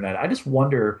on the internet. I just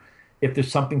wonder if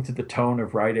there's something to the tone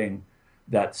of writing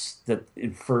that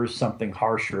infers something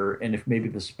harsher, and if maybe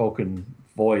the spoken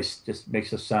voice just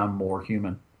makes us sound more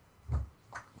human.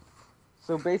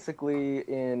 So basically,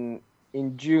 in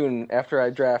June, after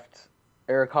I draft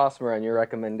Eric Hosmer on your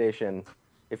recommendation,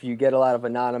 if you get a lot of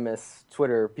anonymous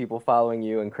Twitter people following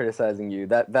you and criticizing you,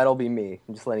 that'll be me.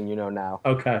 I'm just letting you know now.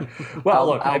 Okay. Well,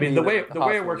 look, I mean, the way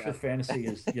it works with fantasy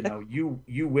is,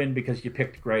 you win because you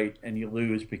picked great, and you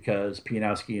lose because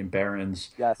Pianowski and Barons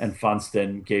and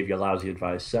Funston gave you lousy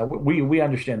advice. So we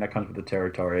understand that comes with the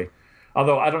territory.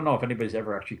 Although I don't know if anybody's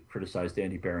ever actually criticized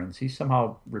Andy Barons. He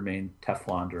somehow remained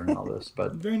Teflon during all this.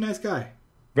 But very nice guy.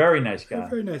 Very nice guy.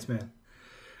 Very nice man.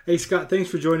 Hey, Scott, thanks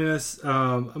for joining us.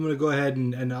 I'm going to go ahead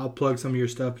and I'll plug some of your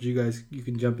stuff, but you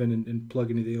can jump in and plug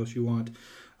anything else you want.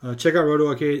 Check out Roto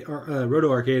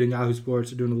Arcade and Yahoo Sports.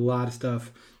 They're doing a lot of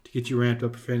stuff to get you ramped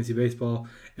up for fantasy baseball.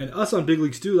 And us on Big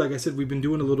League Stew, like I said, we've been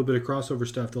doing a little bit of crossover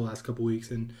stuff the last couple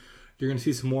weeks, and you're going to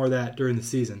see some more of that during the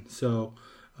season. So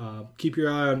keep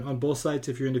your eye on both sites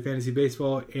if you're into fantasy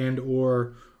baseball and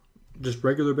or just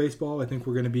regular baseball. I think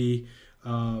we're going to be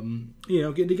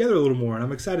getting together a little more, and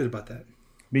I'm excited about that.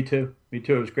 Me too. It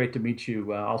was great to meet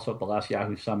you also at the last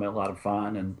Yahoo Summit. A lot of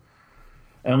fun.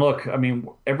 And look, I mean,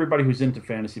 everybody who's into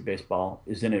fantasy baseball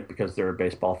is in it because they're a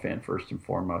baseball fan first and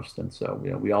foremost. And so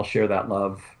we all share that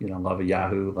love, love of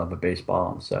Yahoo, love of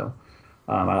baseball. And so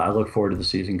I look forward to the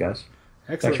season, guys.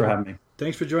 Excellent. Thanks for having me.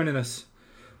 Thanks for joining us.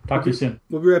 Talk to you soon.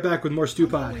 We'll be right back with more Stew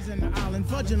Pod. They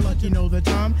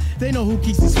know who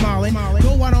keeps me smiling.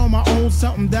 Go out on my own,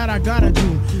 something that I gotta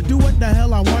do. Do what the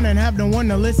hell I want and have no one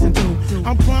to listen to.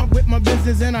 I'm prompt with my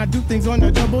business and I do things on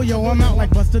the double. Yo, I'm out like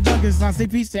Buster Douglas. I say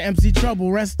peace to MC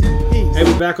Trouble. Rest in peace. Hey,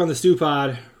 we're back on the Stew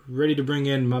Pod, ready to bring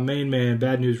in my main man,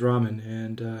 Bad News Ramen.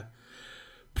 And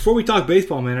before we talk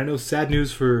baseball, man, I know sad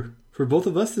news for both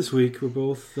of us this week. We're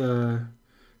both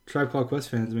Tribe Called Quest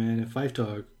fans, man. And Fife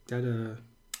Dog.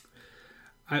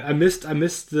 I missed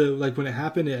the, like, when it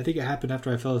happened. I think it happened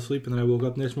after I fell asleep, and then I woke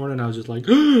up next morning and I was just like,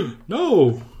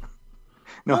 no.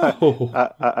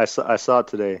 I saw it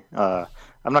today. I'm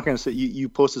not going to say you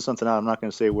posted something out. I'm not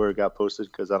going to say where it got posted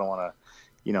because I don't want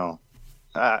to,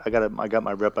 I got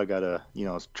my rep. I got to,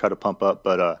 try to pump up.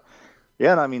 But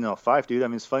Fife, dude. I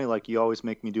mean, it's funny. Like, you always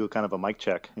make me do a kind of a mic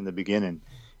check in the beginning.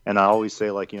 And I always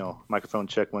say, like, microphone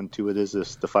check 1, 2, it is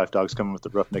this. The Fife Dogs coming with the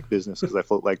roughneck business because I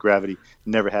float like gravity,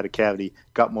 never had a cavity,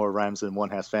 got more rhymes than one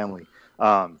has family.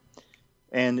 And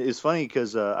it's funny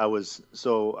because I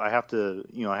have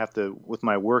to, with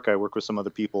my work, I work with some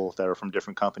other people that are from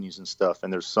different companies and stuff.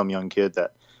 And there's some young kid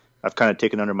that I've kind of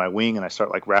taken under my wing, and I start,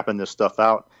 like, rapping this stuff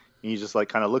out. And he's just, like,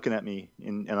 kind of looking at me.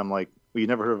 And I'm like, well, you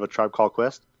never heard of a Tribe Called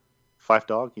Quest? Fife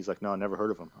Dog? He's like, no, I never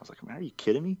heard of him. I was like, man, are you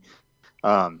kidding me?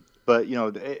 But,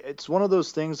 it's one of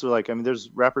those things where, like, I mean, there's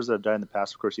rappers that have died in the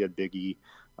past. Of course, you had Big E,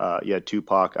 you had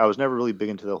Tupac. I was never really big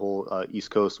into the whole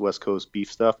East Coast, West Coast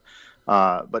beef stuff.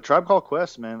 But Tribe Called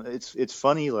Quest, man, it's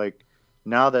funny, like,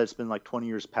 now that it's been, like, 20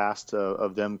 years past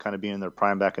of them kind of being in their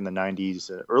prime back in the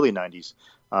 90s, early 90s.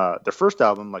 Their first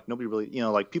album, like, nobody really,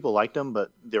 like, people liked them,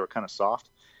 but they were kind of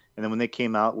soft. And then when they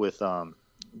came out with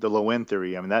the Low End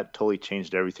Theory, I mean, that totally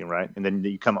changed everything, right? And then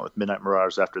you come out with Midnight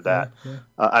Marauders after that. Yeah.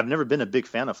 I've never been a big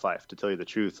fan of Fife, to tell you the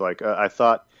truth. Like, I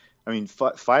thought, I mean,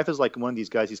 Fife is like one of these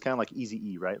guys. He's kind of like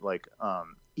Eazy-E, right? Like,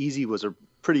 Eazy was a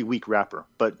pretty weak rapper,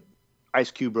 but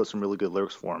Ice Cube wrote some really good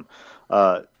lyrics for him.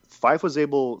 Fife,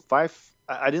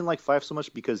 I didn't like Fife so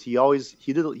much because he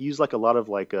used like a lot of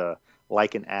like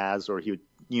an as, or he would,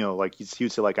 like he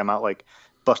would say like, I'm out like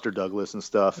Buster Douglas and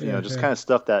stuff, kind of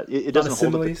stuff that it doesn't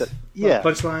hold up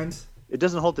punchlines. It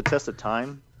doesn't hold the test of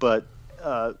time. But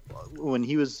when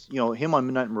he was, him on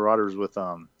Midnight Marauders with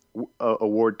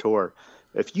Award Tour,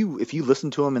 if you listen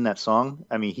to him in that song,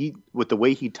 I mean, with the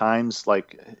way he times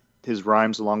like his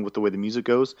rhymes along with the way the music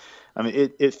goes. I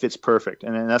mean, it fits perfect,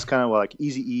 and that's kind of like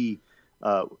Eazy-E.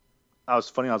 I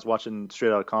was watching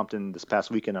Straight Outta Compton this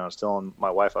past weekend, and I was telling my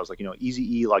wife, I was like,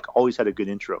 Eazy-E like always had a good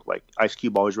intro. Like Ice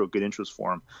Cube always wrote good intros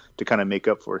for him to kind of make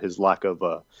up for his lack of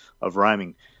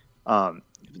rhyming.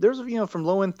 There's from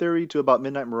Low End Theory to about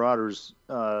Midnight Marauders,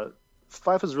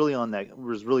 Phife was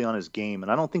really on his game,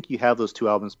 and I don't think you have those two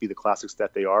albums be the classics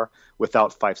that they are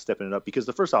without Phife stepping it up, because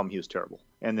the first album he was terrible,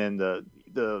 and then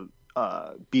the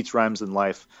Beats, Rhymes, and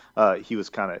Life, he was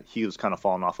kind of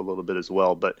falling off a little bit as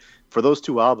well. But for those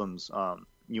two albums,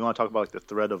 you want to talk about like the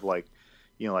thread of like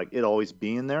it always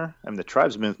being there. I mean, the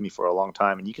Tribe's been with me for a long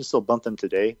time, and you can still bump them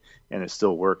today, and it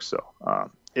still works. So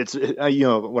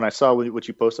when I saw what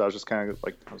you posted, I was just kind of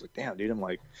like, damn, dude, I'm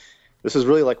like, this is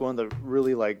really like one of the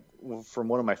really like from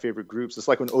one of my favorite groups. It's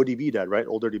like when ODB died, right?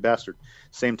 Old Dirty Bastard,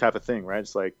 same type of thing, right?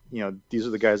 It's like these are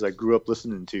the guys I grew up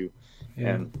listening to,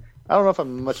 and I don't know if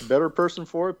I'm a much better person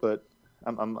for it, but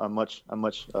I'm much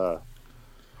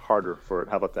harder for it.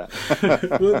 How about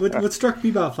that? What struck me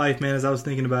about Phife, man, as I was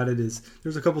thinking about it, is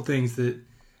there's a couple things that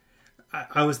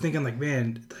I was thinking, like,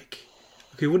 man, like,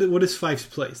 okay, what is Phife's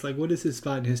place? Like, what is his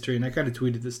spot in history? And I kind of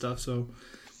tweeted this stuff, so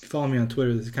if you follow me on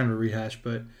Twitter, this is kind of a rehash,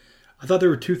 but I thought there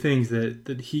were two things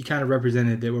that he kind of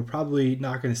represented that we're probably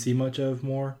not going to see much of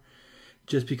more,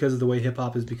 just because of the way hip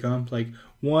hop has become. Like,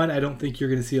 one, I don't think you're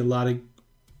going to see a lot of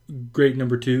great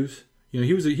number twos.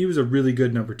 He was a really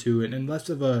good number two, and less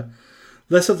of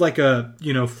like a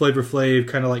Flavor Flav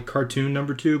kind of like cartoon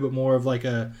number two, but more of like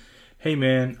a, hey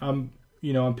man, I'm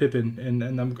Pippin,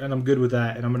 and I'm good with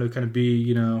that, and I'm gonna kind of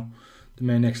be the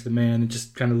man next to the man, and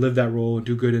just kind of live that role and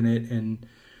do good in it. And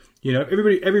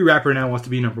every rapper now wants to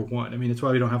be number one. I mean, that's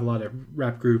why we don't have a lot of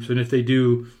rap groups, and if they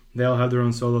do, they all have their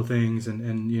own solo things, and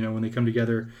when they come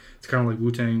together, it's kind of like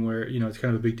Wu-Tang, where it's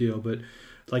kind of a big deal. But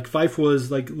like Phife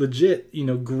was like legit,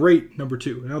 great number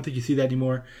two. And I don't think you see that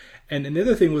anymore. And the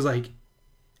other thing was like,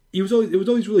 it was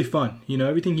always really fun.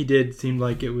 Everything he did seemed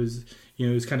like it was, it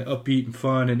was kind of upbeat and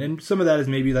fun. And some of that is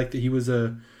maybe like that he was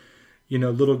a,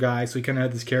 little guy, so he kind of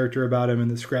had this character about him and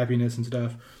the scrappiness and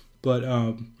stuff. But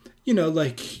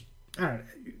like, I don't know,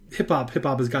 hip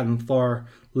hop has gotten far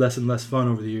less and less fun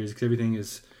over the years because everything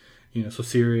is, so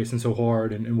serious and so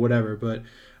hard and whatever. But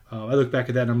I look back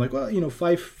at that and I'm like, well,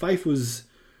 Phife was,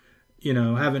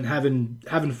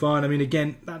 having fun. I mean,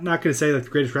 again, not going to say like the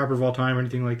greatest rapper of all time or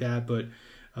anything like that, but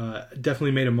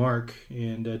definitely made a mark,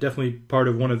 and definitely part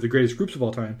of one of the greatest groups of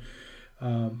all time.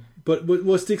 But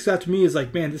what sticks out to me is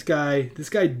like, man, this guy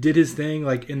did his thing,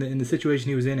 like in the situation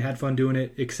he was in, had fun doing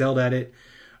it, excelled at it,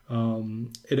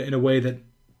 in a way that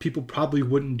people probably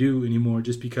wouldn't do anymore,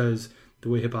 just because the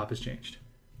way hip hop has changed.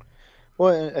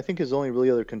 Well, I think his only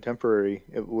really other contemporary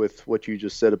with what you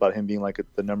just said about him being like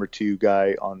the number two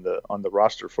guy on the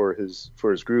roster for his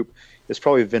group is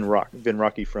probably Vin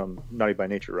Rocky from Naughty by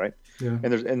Nature, right? Yeah.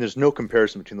 And there's no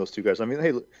comparison between those two guys. I mean,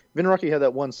 hey, Vin Rocky had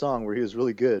that one song where he was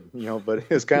really good, but it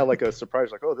was kind of like a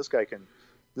surprise, like, oh, this guy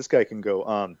can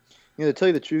go. To tell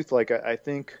you the truth, like I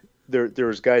think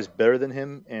there's guys better than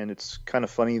him, and it's kind of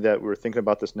funny that we're thinking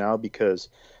about this now because.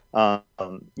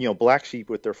 Black Sheep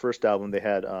with their first album, they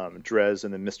had Drez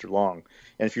and then Mr. Long,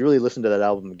 and if you really listen to that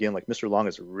album again, like Mr. Long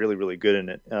is really really good in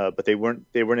it, but they weren't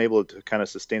able to kind of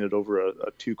sustain it over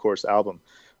a two-course album.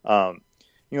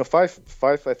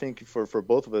 Phife, I think for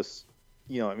both of us,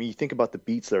 you think about the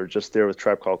beats that are just there with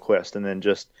Tribe Called Quest, and then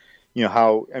just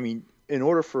how, I mean,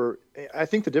 I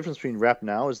think the difference between rap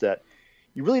now is that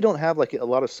you really don't have like a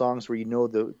lot of songs where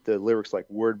the lyrics like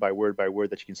word by word by word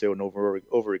that you can say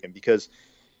over again, because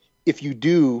if you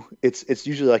do, it's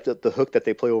usually like the hook that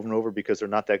they play over and over because they're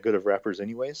not that good of rappers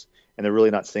anyways, and they're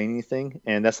really not saying anything.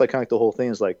 And that's like kind of like the whole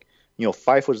thing is like,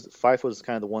 Phife was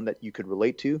kind of the one that you could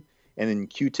relate to, and then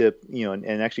Q-Tip,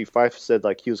 and actually Phife said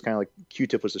like he was kind of like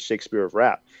Q-Tip was the Shakespeare of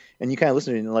rap, and you kind of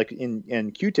listen to it and like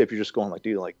in Q-Tip you're just going like,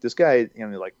 dude, like this guy,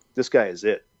 like this guy is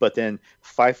it. But then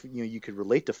Phife, you could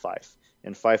relate to Phife,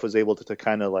 and Phife was able to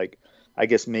kind of like, I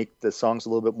guess, make the songs a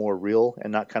little bit more real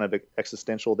and not kind of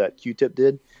existential that Q-Tip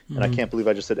did. Mm-hmm. And I can't believe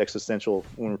I just said existential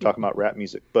when we're talking about rap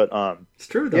music. But it's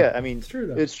true though. Yeah, I mean, it's true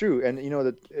though. It's true. And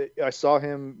that I saw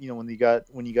him, when he got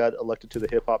elected to the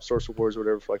Hip Hop Source Awards or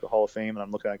whatever for like the Hall of Fame, and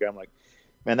I'm looking at that guy, I'm like,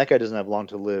 man, that guy doesn't have long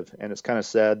to live. And it's kind of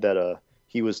sad that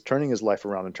he was turning his life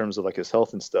around in terms of like his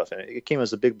health and stuff, and it came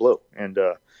as a big blow. And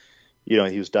he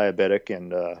was diabetic,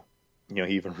 and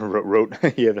he even wrote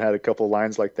he even had a couple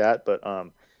lines like that,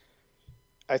 but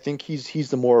I think he's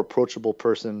the more approachable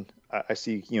person. I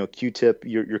see, Q-Tip,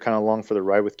 you're kind of along for the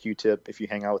ride with Q-Tip if you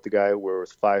hang out with the guy, where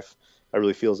with Phife, I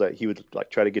really feels that he would like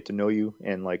try to get to know you,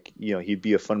 and like, he'd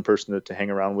be a fun person to hang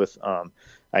around with.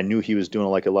 I knew he was doing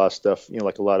like a lot of stuff,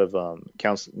 like a lot of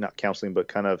not counseling, but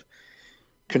kind of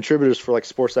contributors for like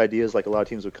sports ideas. Like a lot of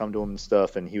teams would come to him and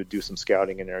stuff, and he would do some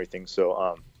scouting and everything.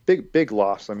 So big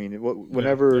loss. I mean,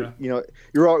 whenever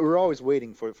we're always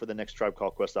waiting for the next Tribe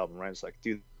Called Quest album, right? It's like,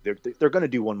 dude, they're going to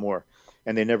do one more,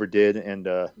 and they never did. And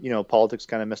politics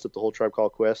kind of messed up the whole Tribe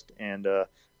Called Quest, and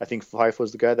I think Fife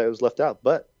was the guy that was left out.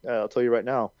 But I'll tell you right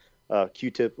now,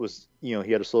 Q-Tip was, he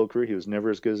had a solo career. He was never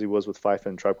as good as he was with Fife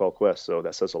and Tribe Called Quest, so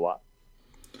that says a lot.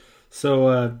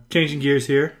 So changing gears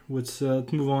here, let's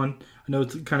move on. I know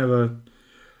it's kind of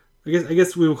I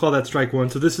guess we will call that strike one.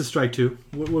 So this is strike two.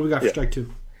 What do we got for strike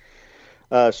two?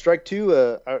 Strike two,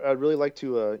 I'd really like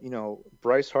to,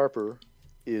 Bryce Harper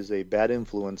is a bad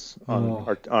influence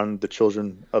on the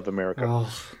children of America. Oh.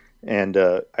 And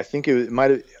I think it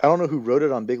might have, I don't know who wrote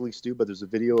it on Big League Stew, but there's a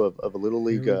video of a little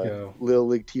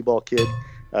league T-ball kid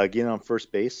getting on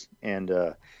first base, and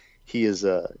he is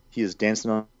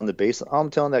dancing on the base. All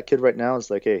I'm telling that kid right now is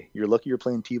like, hey, you're lucky you're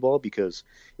playing T-ball, because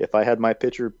if I had my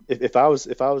pitcher, if I was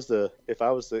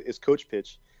his coach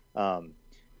pitch,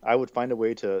 I would find a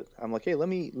way to. I'm like, hey, let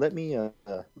me. You're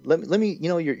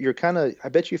kind of. I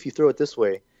bet you if you throw it this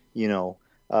way, your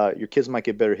kids might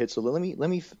get better hits. So let me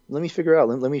figure out.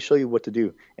 Let me show you what to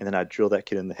do, and then I drill that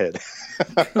kid in the head.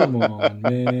 Come on,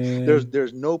 man.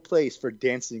 There's no place for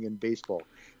dancing in baseball.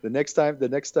 The next time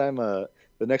that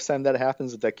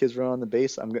happens, if that kid's running on the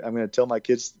base, I'm going to tell my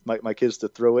kids to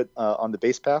throw it on the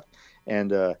base path,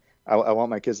 and I want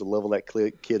my kids to level that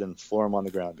kid and floor him on the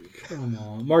ground, dude. Come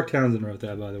on, Mark Townsend wrote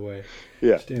that, by the way.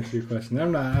 Yeah. Just to answer your question,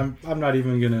 I'm not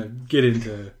even gonna get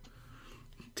into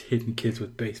hitting kids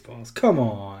with baseballs. Come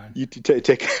on. You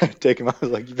take him out.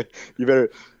 Like you better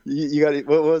you got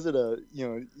what was it?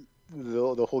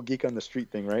 The whole geek on the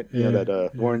street thing, right?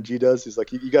 Warren G does. He's like,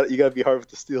 you got to be hard with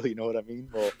the steel. You know what I mean?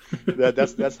 Well,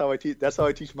 that's how I teach. That's how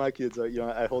I teach my kids.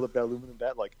 I hold up that aluminum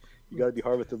bat. Like, you got to be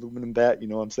hard with the aluminum bat. You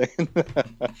know what I'm saying?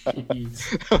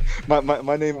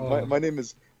 my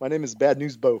name is Bad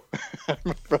News Bo.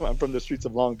 I'm from the streets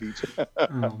of Long Beach.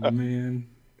 Oh man.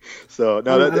 So I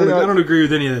don't agree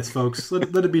with any of this, folks.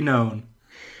 Let it be known.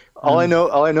 All I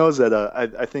know is that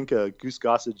I think Goose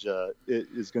Gossage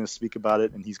is going to speak about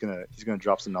it, and he's going to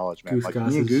drop some knowledge, man. Goose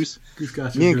me and Goose,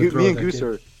 me and Goose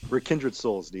we're kindred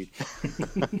souls, dude.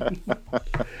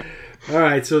 All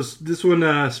right, so this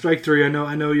one, strike three. I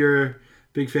know you're a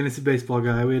big fantasy baseball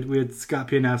guy. We had Scott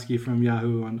Pianowski from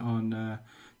Yahoo on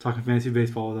talking fantasy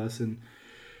baseball with us, and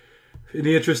in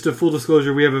the interest of full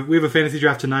disclosure, we have a fantasy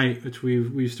draft tonight, which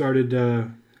we started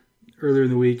earlier in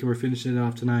the week, and we're finishing it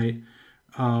off tonight.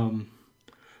 So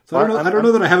I don't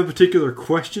know that I have a particular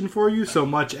question for you so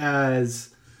much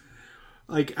as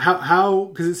like how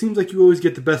because it seems like you always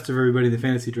get the best of everybody in the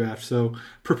fantasy draft. So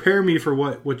prepare me for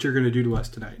what you're going to do to us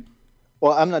tonight.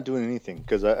 Well, I'm not doing anything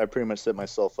because I pretty much set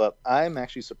myself up. I'm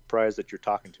actually surprised that you're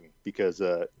talking to me because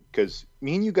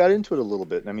me and you got into it a little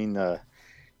bit. I mean,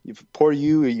 poor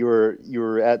you. You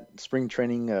were at spring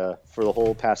training for the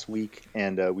whole past week,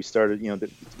 and we started.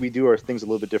 We do our things a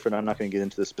little bit different. I'm not going to get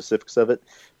into the specifics of it,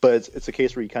 but it's a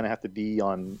case where you kind of have to be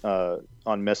on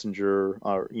Messenger,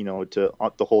 or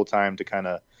the whole time to kind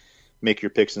of make your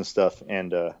picks and stuff.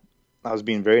 And I was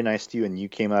being very nice to you, and you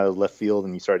came out of left field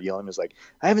and you started yelling. It was like,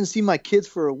 I haven't seen my kids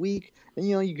for a week. And,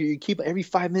 you keep every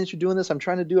 5 minutes you're doing this. I'm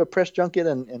trying to do a press junket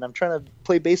and I'm trying to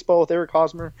play baseball with Eric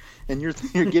Hosmer. And you're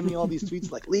giving me all these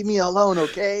tweets like, leave me alone,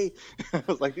 okay? I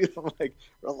was like, dude,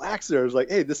 relax there. I was like,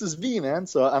 hey, this is me, man.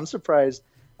 So I'm surprised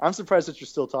that you're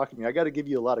still talking to me. I got to give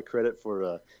you a lot of credit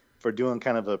for doing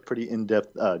kind of a pretty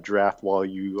in-depth draft while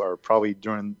you are probably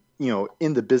during,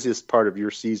 in the busiest part of your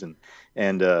season.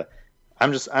 And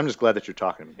I'm just glad that you're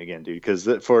talking to me again, dude, because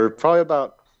for probably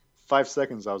about 5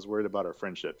 seconds I was worried about our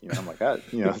friendship. I'm like,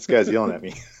 this guy's yelling at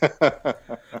me.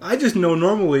 I just know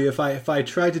normally if I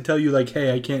tried to tell you like,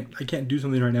 hey, I can't do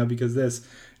something right now because this,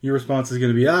 your response is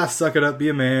going to be, suck it up, be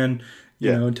a man,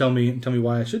 and tell me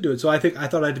why I should do it. So I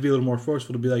thought I had to be a little more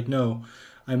forceful to be like, no,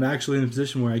 I'm actually in a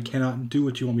position where I cannot do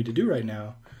what you want me to do right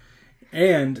now,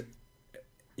 and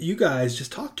you guys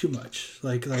just talk too much,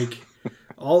 like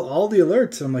all the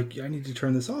alerts. I'm like, I need to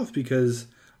turn this off because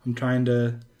I'm trying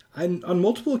to. On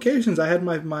multiple occasions, I had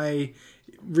my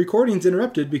recordings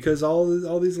interrupted because all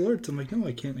these alerts. I'm like, no,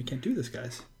 I can't do this,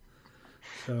 guys.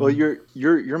 So. Well,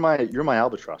 you're my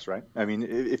albatross, right? I mean,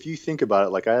 if you think about it,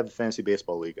 like I have a fantasy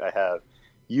baseball league. I have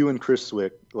you and Chris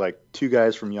Swick, like two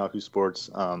guys from Yahoo Sports.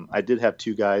 I did have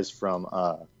two guys from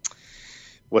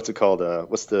what's it called?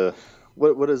 What's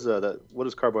what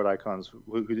is Cardboard Icons?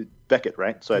 Who did Beckett,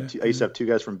 right? So I used to have two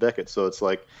guys from Beckett. So it's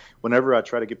like whenever I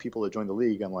try to get people to join the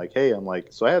league, I'm like, hey,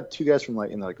 so I have two guys from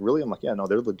like, and they're like, really? I'm like, yeah, no,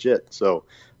 they're legit. So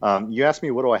you asked me,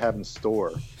 what do I have in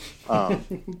store?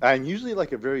 I'm usually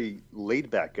like a very laid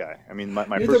back guy. I mean, my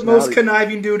You're the most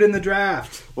conniving dude in the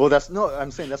draft. Well,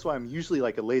 I'm saying that's why I'm usually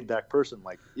like a laid back person.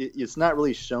 Like it's not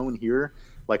really shown here,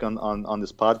 like on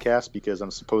this podcast, because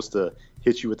I'm supposed to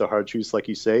hit you with the hard truths, like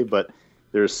you say, but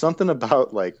there's something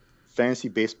about like fantasy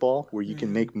baseball where you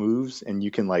can make moves and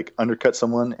you can like undercut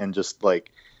someone and just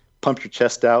like pump your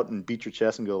chest out and beat your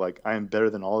chest and go like, I am better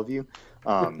than all of you.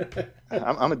 I'm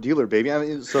a dealer, baby. I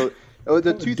mean, so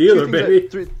the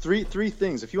three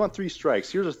things. If you want 3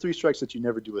 strikes, here's the 3 strikes that you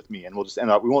never do with me, and we'll just end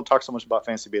up. We won't talk so much about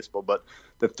fantasy baseball, but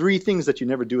the 3 things that you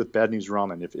never do with Bad News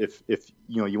Ramen. If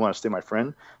you want to stay my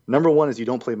friend, number 1 is you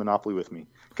don't play Monopoly with me,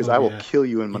 because I will kill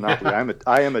you in Monopoly.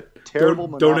 I am a terrible.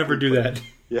 Don't ever do that.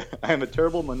 Yeah, I am a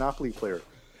terrible Monopoly player.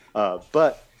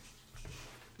 But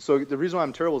so the reason why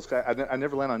I'm terrible is I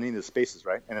never land on any of the spaces,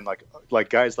 right? And then like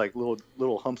guys like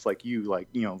little humps like you, like,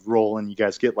 roll, and you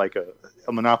guys get like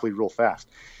a Monopoly real fast.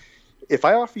 If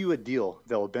I offer you a deal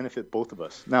that will benefit both of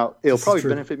us, now it'll probably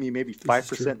benefit me maybe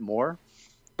 5% more,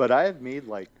 but I have made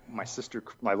like my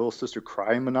little sister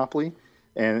cry in Monopoly.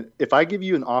 And if I give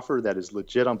you an offer that is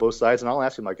legit on both sides, and I'll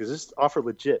ask him like, is this offer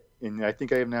legit? And I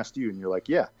think I haven't asked you, and you're like,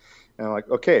 yeah. And I'm like,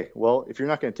 okay, well, if you're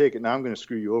not going to take it, now I'm going to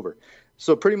screw you over.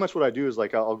 So pretty much what I do is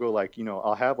like, I'll go like,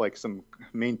 I'll have like some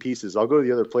main pieces. I'll go to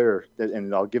the other player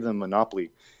and I'll give them Monopoly.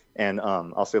 And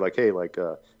I'll say like, hey, like,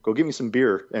 go get me some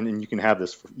beer, and then you can have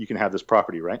this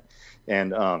property, right?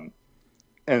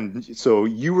 And so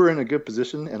you were in a good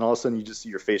position, and all of a sudden you just see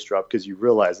your face drop because you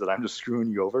realize that I'm just screwing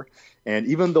you over. And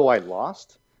even though I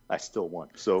lost, I still won.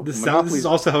 So this is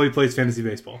also how he plays fantasy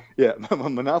baseball. Yeah,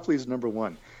 Monopoly is number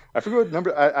 1. I forget what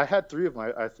number. I had 3 of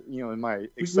my, in my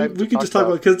excitement. We can just talk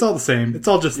about, because it's all the same. It's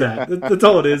all just that. That's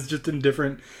all it is, just in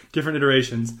different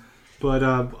iterations. But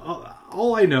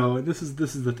all I know, and this is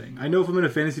the thing. I know if I'm in a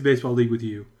fantasy baseball league with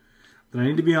you, that I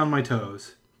need to be on my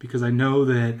toes, because I know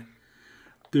that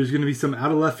there's going to be some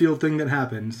out of left field thing that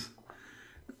happens,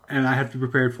 and I have to be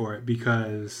prepared for it,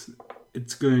 because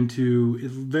it's going to, at the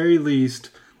very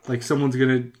least, like, someone's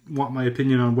going to want my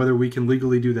opinion on whether we can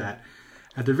legally do that.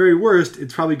 At the very worst,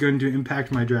 it's probably going to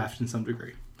impact my draft in some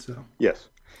degree. So yes,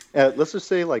 let's just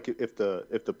say like if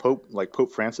the Pope, like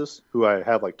Pope Francis, who I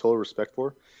have like total respect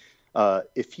for,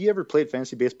 if he ever played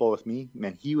fantasy baseball with me,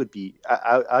 man, he would be.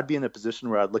 I'd be in a position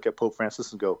where I'd look at Pope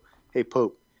Francis and go, "Hey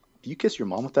Pope, do you kiss your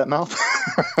mom with that mouth?"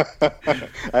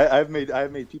 I've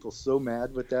made people so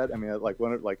mad with that. I mean, like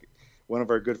one of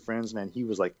our good friends, man, he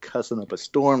was like cussing up a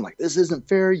storm, like, this isn't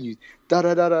fair, you da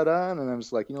da da da da, and I'm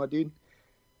just like, you know what, dude.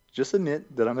 Just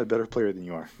admit that I'm a better player than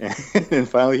you are. And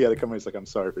finally he had to come and he's like, I'm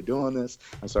sorry for doing this.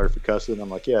 I'm sorry for cussing. I'm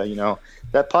like, yeah,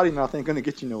 that potty mouth ain't going to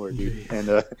get you nowhere, dude. And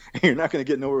you're not going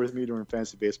to get nowhere with me during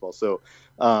fantasy baseball. So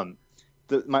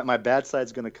my bad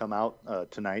side's going to come out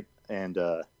tonight. And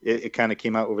it kind of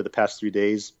came out over the past 3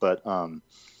 days. But,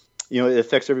 it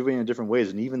affects everybody in different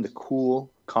ways. And even the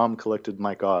cool, calm, collected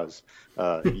Mike Oz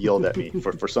yelled at me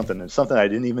for something I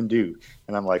didn't even do.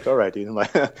 And I'm like, all right, dude. I'm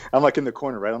like in the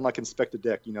corner, right? I'm like Inspector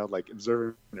Deck, like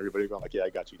observing everybody going like, yeah, I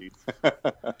got you, dude.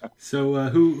 So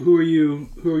who are you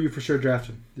for sure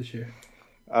drafting this year?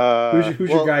 Who's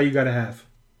your guy you got to have?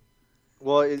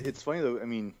 Well, it's funny though. I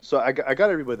mean, so I got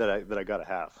everybody that I got to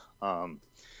have.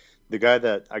 The guy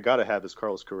that I got to have is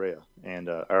Carlos Correa, and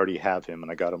I already have him,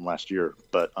 and I got him last year.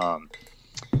 But I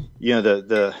mean,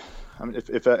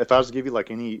 if I was to give you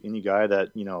like any guy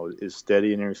that is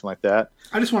steady and everything like that,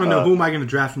 I just want to know who am I going to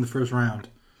draft in the first round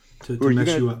to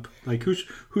mess you up? Like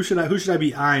who should I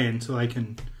be eyeing so I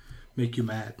can make you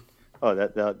mad? Oh,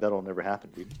 that'll never happen,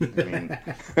 dude.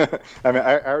 I mean,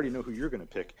 I already know who you're going to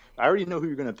pick. I already know who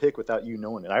you're going to pick without you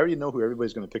knowing it. I already know who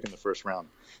everybody's going to pick in the first round.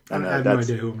 And I have no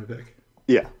idea who I'm going to pick.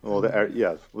 Yeah, well,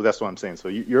 that's what I'm saying. So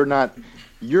you're not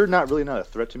really not a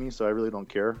threat to me. So I really don't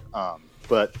care.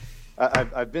 But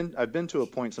I've been to a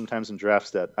point sometimes in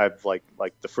drafts that I've like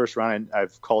the first round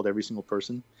I've called every single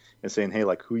person and saying, hey,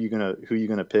 like who you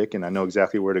gonna pick, and I know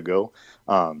exactly where to go.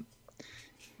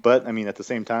 But I mean, at the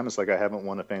same time, it's like I haven't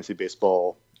won a fantasy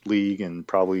baseball league in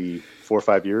probably 4 or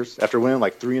 5 years. After winning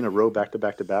like 3 in a row back to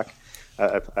back to back,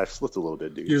 I've slipped a little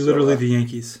bit, dude. You're literally the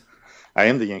Yankees. I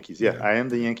am the Yankees. Yeah, I am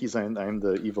the Yankees. I am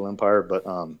the evil empire. But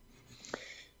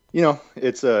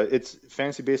it's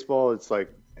fantasy baseball. It's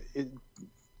like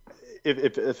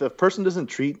if a person doesn't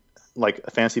treat like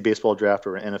a fantasy baseball draft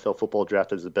or an NFL football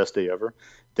draft as the best day ever,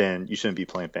 then you shouldn't be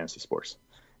playing fantasy sports.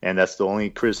 And that's the only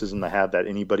criticism I have, that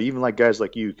anybody, even like guys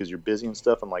like you, because you're busy and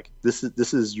stuff, I'm like, this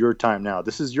is your time now.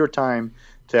 This is your time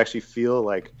to actually feel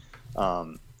like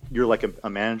you're like a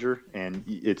manager, and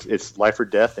it's life or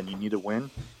death, and you need to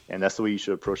win. And that's the way you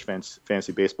should approach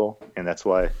fantasy baseball. And that's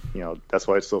why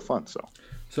it's so fun.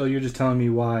 So you're just telling me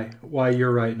why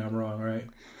you're right and I'm wrong, right?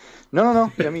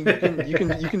 No. I mean, you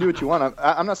can do what you want.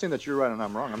 I'm not saying that you're right and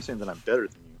I'm wrong. I'm saying that I'm better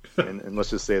than you, and let's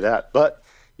just say that. But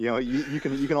you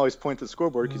can always point to the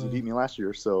scoreboard because you beat me last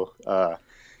year. So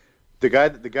the guy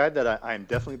that I'm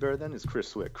definitely better than is Chris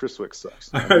Swick. Chris Swick sucks.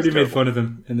 I already made fun of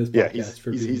him in this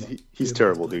podcast. Yeah, he's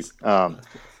terrible, dude.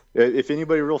 If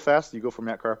anybody real fast, you go for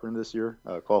Matt Carpenter this year.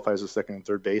 Qualifies as second and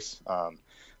third base. A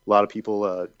lot of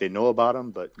people they know about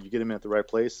him, but you get him at the right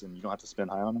place, and you don't have to spend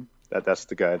high on him. That's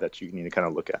the guy that you need to kind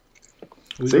of look at.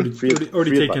 We've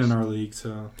already taken in our league,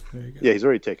 so there you go. Yeah, he's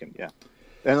already taken. Yeah,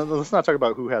 and let's not talk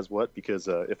about who has what, because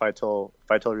if I tell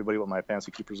everybody what my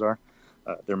fantasy keepers are,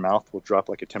 their mouth will drop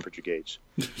like a temperature gauge,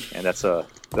 and that's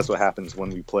what happens when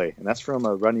we play. And that's from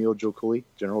Runny Joe Cooley,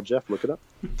 General Jeff. Look it up.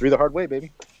 3 the hard way,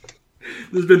 baby.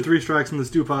 This has been 3 Strikes from the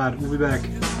Stew Pod. We'll be back.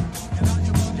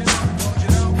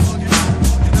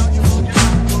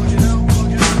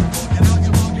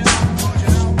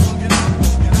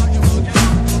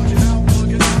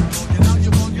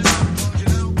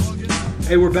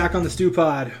 Hey, we're back on the Stew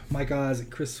Pod. Mike Oz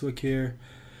and Chris Swick here.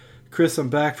 Chris, I'm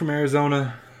back from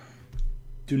Arizona.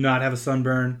 Do not have a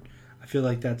sunburn. I feel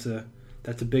like that's a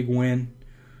big win.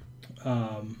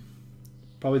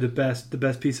 Probably the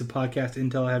best piece of podcast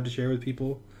intel I have to share with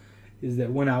people is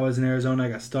that when I was in Arizona, I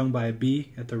got stung by a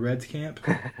bee at the Reds camp.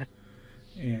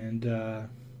 And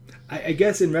I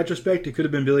guess in retrospect, it could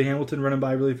have been Billy Hamilton running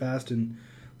by really fast and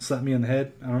slapped me on the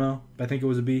head. I don't know. But I think it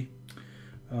was a bee.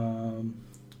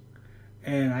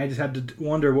 And I just had to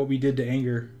wonder what we did to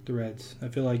anger the Reds. I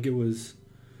feel like it was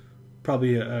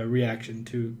probably a reaction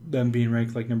to them being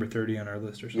ranked like number 30 on our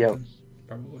list or something. Yep.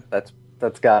 Probably.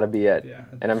 That's got to be it. Yeah.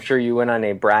 And I'm sure you went on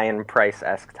a Brian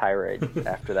Price-esque tirade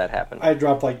after that happened. I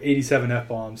dropped like 87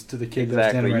 F-bombs to the kid that was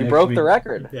standing right you next broke to me. the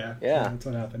record. Yeah, yeah. That's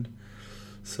what happened.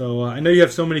 So I know you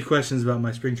have so many questions about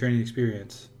my spring training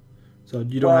experience. So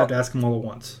you don't have to ask them all at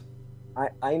once.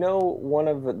 I know one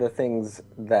of the things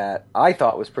that I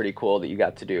thought was pretty cool that you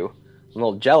got to do. I'm a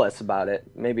little jealous about it.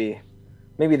 Maybe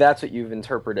that's what you've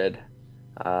interpreted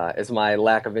as my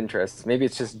lack of interest. Maybe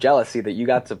it's just jealousy that you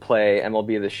got to play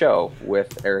MLB The Show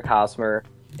with Eric Hosmer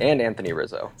and Anthony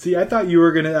Rizzo. See, I thought you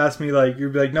were going to ask me, like,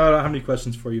 you'd be like, no, I don't have any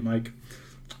questions for you, Mike.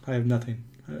 I have nothing.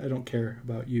 I don't care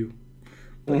about you.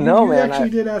 But no, you man. actually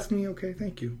did ask me. Okay,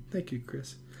 thank you. Thank you,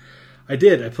 Chris. I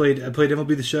did. I played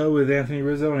MLB The Show with Anthony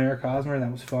Rizzo and Eric Hosmer, and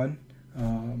that was fun.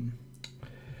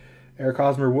 Eric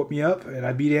Hosmer whooped me up, and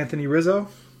I beat Anthony Rizzo.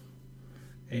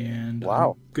 And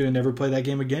wow. I'm going to never play that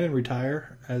game again and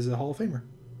retire as a Hall of Famer.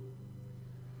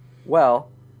 Well,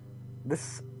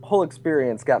 this whole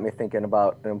experience got me thinking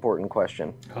about an important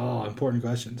question. Oh, important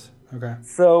questions. Okay.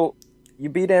 So you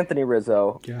beat Anthony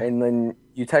Rizzo, Yeah. and then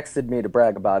you texted me to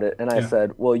brag about it, and I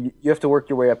said, well, you have to work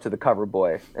your way up to the cover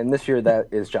boy. And this year that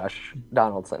is Josh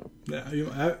Donaldson. Yeah,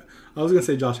 I was going to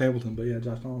say Josh Hamilton, but yeah,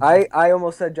 Josh Donaldson. I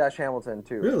almost said Josh Hamilton,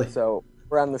 too. Really? So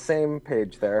we're on the same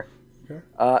page there.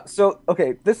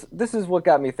 Okay. This is what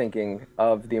got me thinking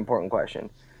of the important question.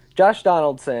 Josh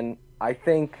Donaldson, I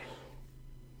think,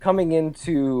 coming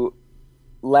into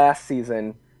last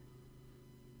season,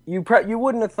 you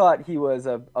wouldn't have thought he was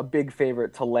a big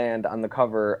favorite to land on the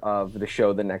cover of the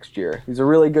show the next year. He's a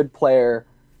really good player,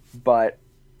 but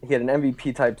he had an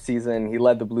MVP-type season. He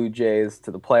led the Blue Jays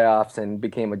to the playoffs and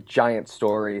became a giant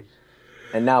story,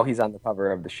 and now he's on the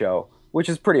cover of the show, which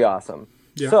is pretty awesome.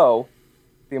 Yeah. So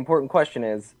the important question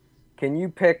is, can you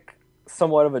pick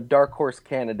somewhat of a dark horse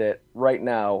candidate right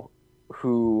now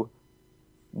who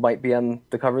might be on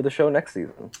the cover of the show next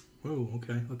season? Oh,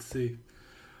 okay. Let's see.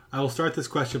 I will start this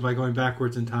question by going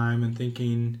backwards in time and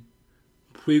thinking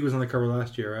Puig was on the cover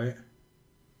last year,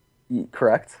 right?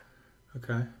 Correct.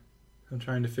 Okay. I'm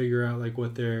trying to figure out like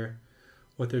what their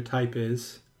type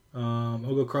is. I'll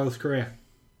go Carlos Correa.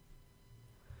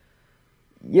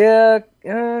 Yeah,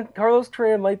 Carlos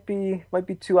Correa might be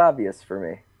too obvious for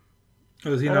me.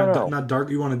 Oh, is he not dark?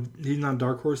 He's not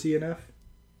dark horsey enough?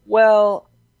 Well,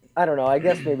 I don't know. I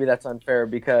guess maybe that's unfair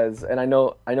because, and I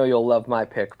know you'll love my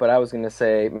pick, but I was going to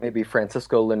say maybe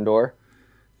Francisco Lindor.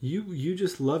 You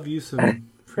just love you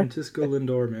some Francisco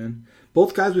Lindor, man.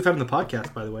 Both guys we've had on the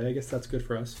podcast, by the way. I guess that's good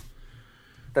for us.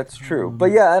 That's true.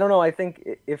 But yeah, I don't know. I think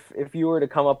if you were to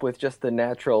come up with just the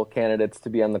natural candidates to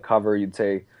be on the cover, you'd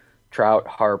say Trout,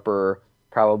 Harper,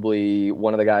 probably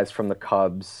one of the guys from the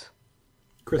Cubs.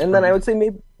 Chris and Bryant. then I would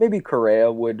say maybe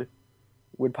Correa would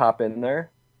pop in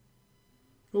there.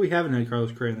 Well, we haven't had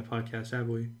Carlos Correa on the podcast, have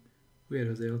we? We had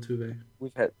Jose Altuve.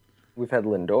 We've had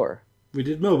Lindor. We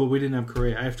did no, but we didn't have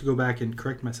Correa. I have to go back and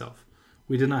correct myself.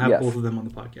 We did not have both of them on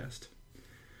the podcast.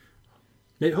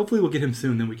 Hopefully, we'll get him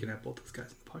soon. Then we can have both those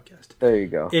guys on the podcast. There you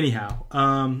go. Anyhow,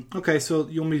 okay. So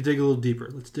you want me to dig a little deeper?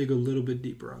 Let's dig a little bit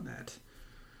deeper on that.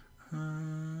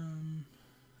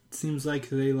 It seems like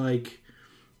they like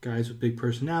guys with big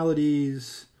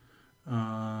personalities.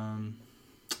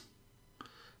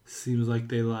 Seems like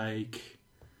they like,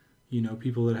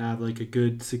 people that have like a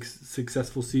good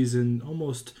successful season,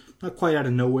 almost not quite out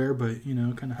of nowhere, but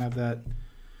kind of have that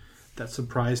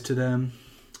surprise to them.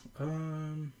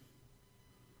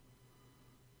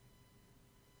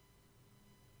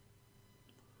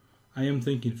 I am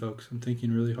thinking, folks. I'm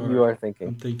thinking really hard. You are thinking.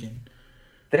 I'm thinking.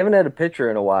 They haven't had a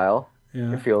pitcher in a while.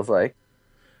 Yeah. It feels like.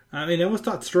 I mean, I almost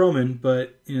thought Stroman,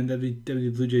 but that'd be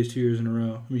Blue Jays 2 years in a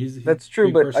row. I mean, that's true,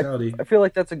 big but personality. I feel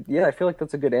like that's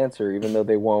a good answer, even though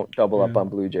they won't double up on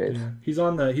Blue Jays. Yeah. He's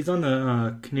on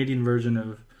the Canadian version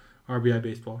of RBI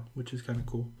baseball, which is kind of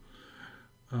cool.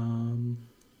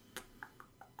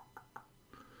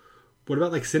 What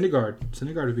about like Syndergaard?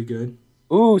 Syndergaard would be good.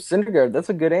 Ooh, Syndergaard, that's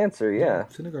a good answer. Yeah,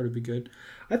 Syndergaard would be good.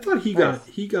 I thought he got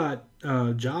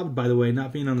jobbed, by the way,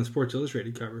 not being on the Sports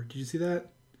Illustrated cover. Did you see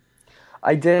that?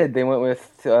 I did. They went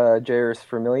with Jairus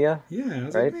Familia. Yeah, I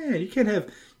was right? like, man, you can't have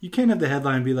the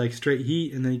headline be like straight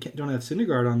heat, and then don't have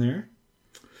Syndergaard on there.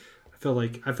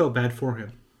 I felt bad for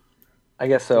him. I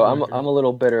guess so. I'm a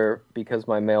little bitter because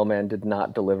my mailman did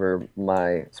not deliver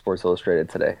my Sports Illustrated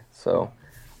today, so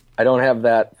I don't have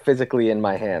that physically in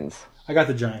my hands. I got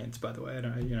the Giants, by the way. I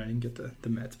didn't get the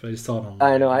Mets, but I just saw it online.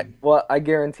 I know. I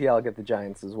guarantee I'll get the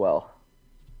Giants as well.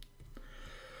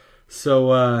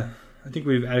 So I think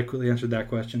we've adequately answered that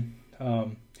question.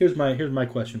 Here's my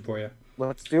question for you.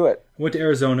 Let's do it. I went to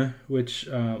Arizona, which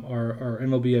our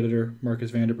MLB editor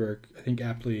Marcus Vanderberg, I think,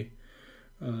 aptly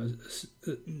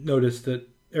noticed that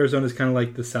Arizona is kind of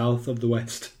like the South of the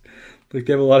West. Like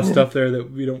they have a lot of stuff there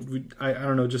that I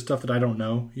don't know, just stuff that I don't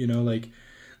know. Like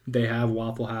they have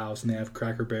Waffle House and they have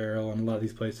Cracker Barrel and a lot of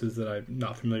these places that I'm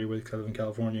not familiar with because I live in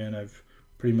California and I've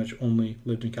pretty much only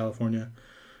lived in California.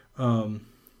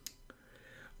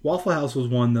 Waffle House was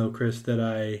one though, Chris, that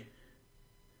I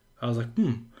was like,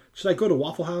 should I go to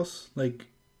Waffle House? Like,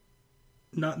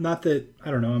 not that I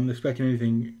don't know, I'm expecting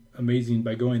anything amazing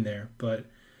by going there, but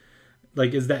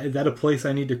like, is that a place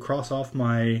I need to cross off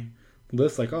my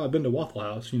list? Like, oh, I've been to Waffle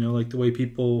House, like the way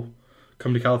people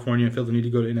come to California and feel the need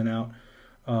to go to In-N-Out.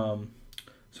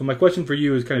 So my question for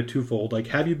you is kind of twofold. Like,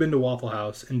 have you been to Waffle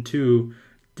House? And two,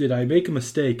 did I make a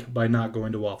mistake by not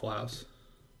going to Waffle House?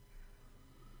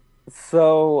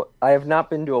 So, I have not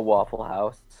been to a Waffle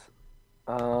House.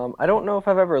 I don't know if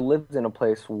I've ever lived in a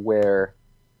place where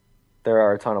there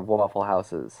are a ton of Waffle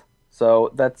Houses.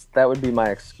 So, that would be my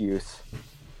excuse.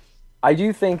 I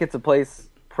do think it's a place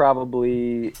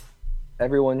probably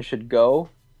everyone should go,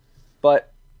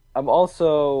 but I'm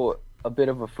also a bit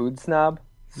of a food snob.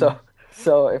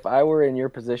 So if I were in your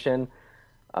position,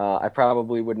 I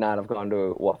probably would not have gone to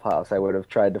a Waffle House. I would have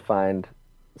tried to find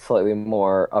slightly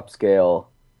more upscale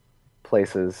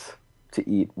places to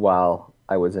eat while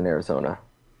I was in Arizona.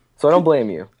 So I don't blame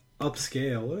you.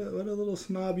 Upscale? What a little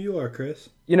snob you are, Chris.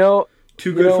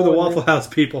 Too good for the Waffle House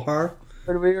people, huh?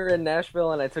 When we were in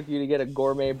Nashville and I took you to get a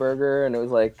gourmet burger and it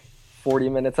was like 40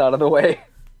 minutes out of the way.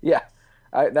 Yeah,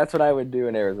 that's what I would do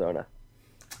in Arizona.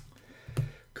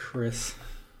 Chris,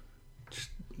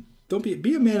 don't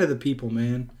be a man of the people,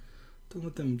 man.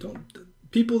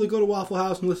 People that go to Waffle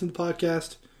House and listen to the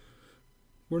podcast,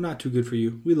 we're not too good for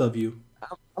you. We love you.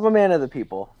 I'm a man of the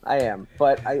people. I am,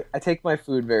 but I take my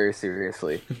food very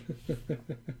seriously.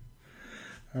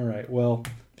 All right. Well,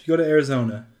 if you go to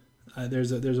Arizona,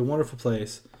 there's a wonderful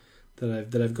place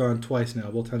that I've gone twice now.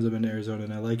 Both times I've been to Arizona,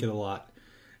 and I like it a lot.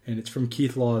 And it's from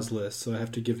Keith Law's list, so I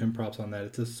have to give him props on that.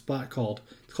 It's a spot called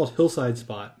Hillside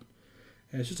Spot.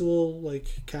 And it's just a little, like,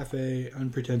 cafe,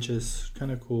 unpretentious,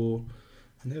 kind of cool.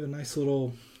 And they have a nice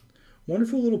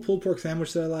wonderful little pulled pork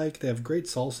sandwich that I like. They have great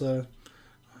salsa.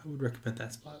 I would recommend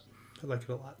that spot. I like it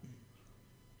a lot.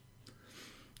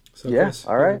 So, yeah, Chris,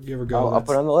 all right. You ever go? I'll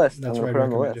put it on the list. That's right. Put it on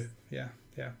the list. Yeah.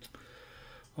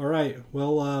 All right.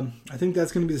 Well, I think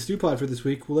that's going to be the Stew Pod for this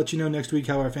week. We'll let you know next week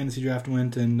how our fantasy draft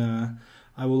went, and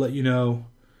I will let you know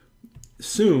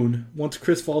soon once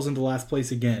Chris falls into last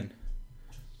place again.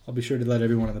 I'll be sure to let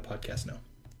everyone on the podcast know.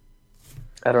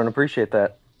 I don't appreciate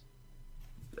that.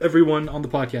 Everyone on the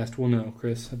podcast will know,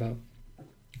 Chris, about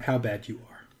how bad you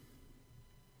are.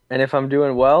 And if I'm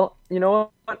doing well, you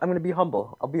know what? I'm going to be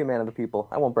humble. I'll be a man of the people.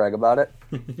 I won't brag about it.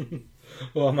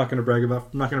 Well, I'm not going to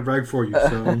brag for you.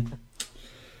 So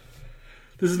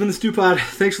This has been the Stew Pod.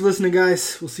 Thanks for listening,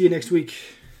 guys. We'll see you next week.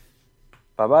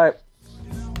 Bye-bye.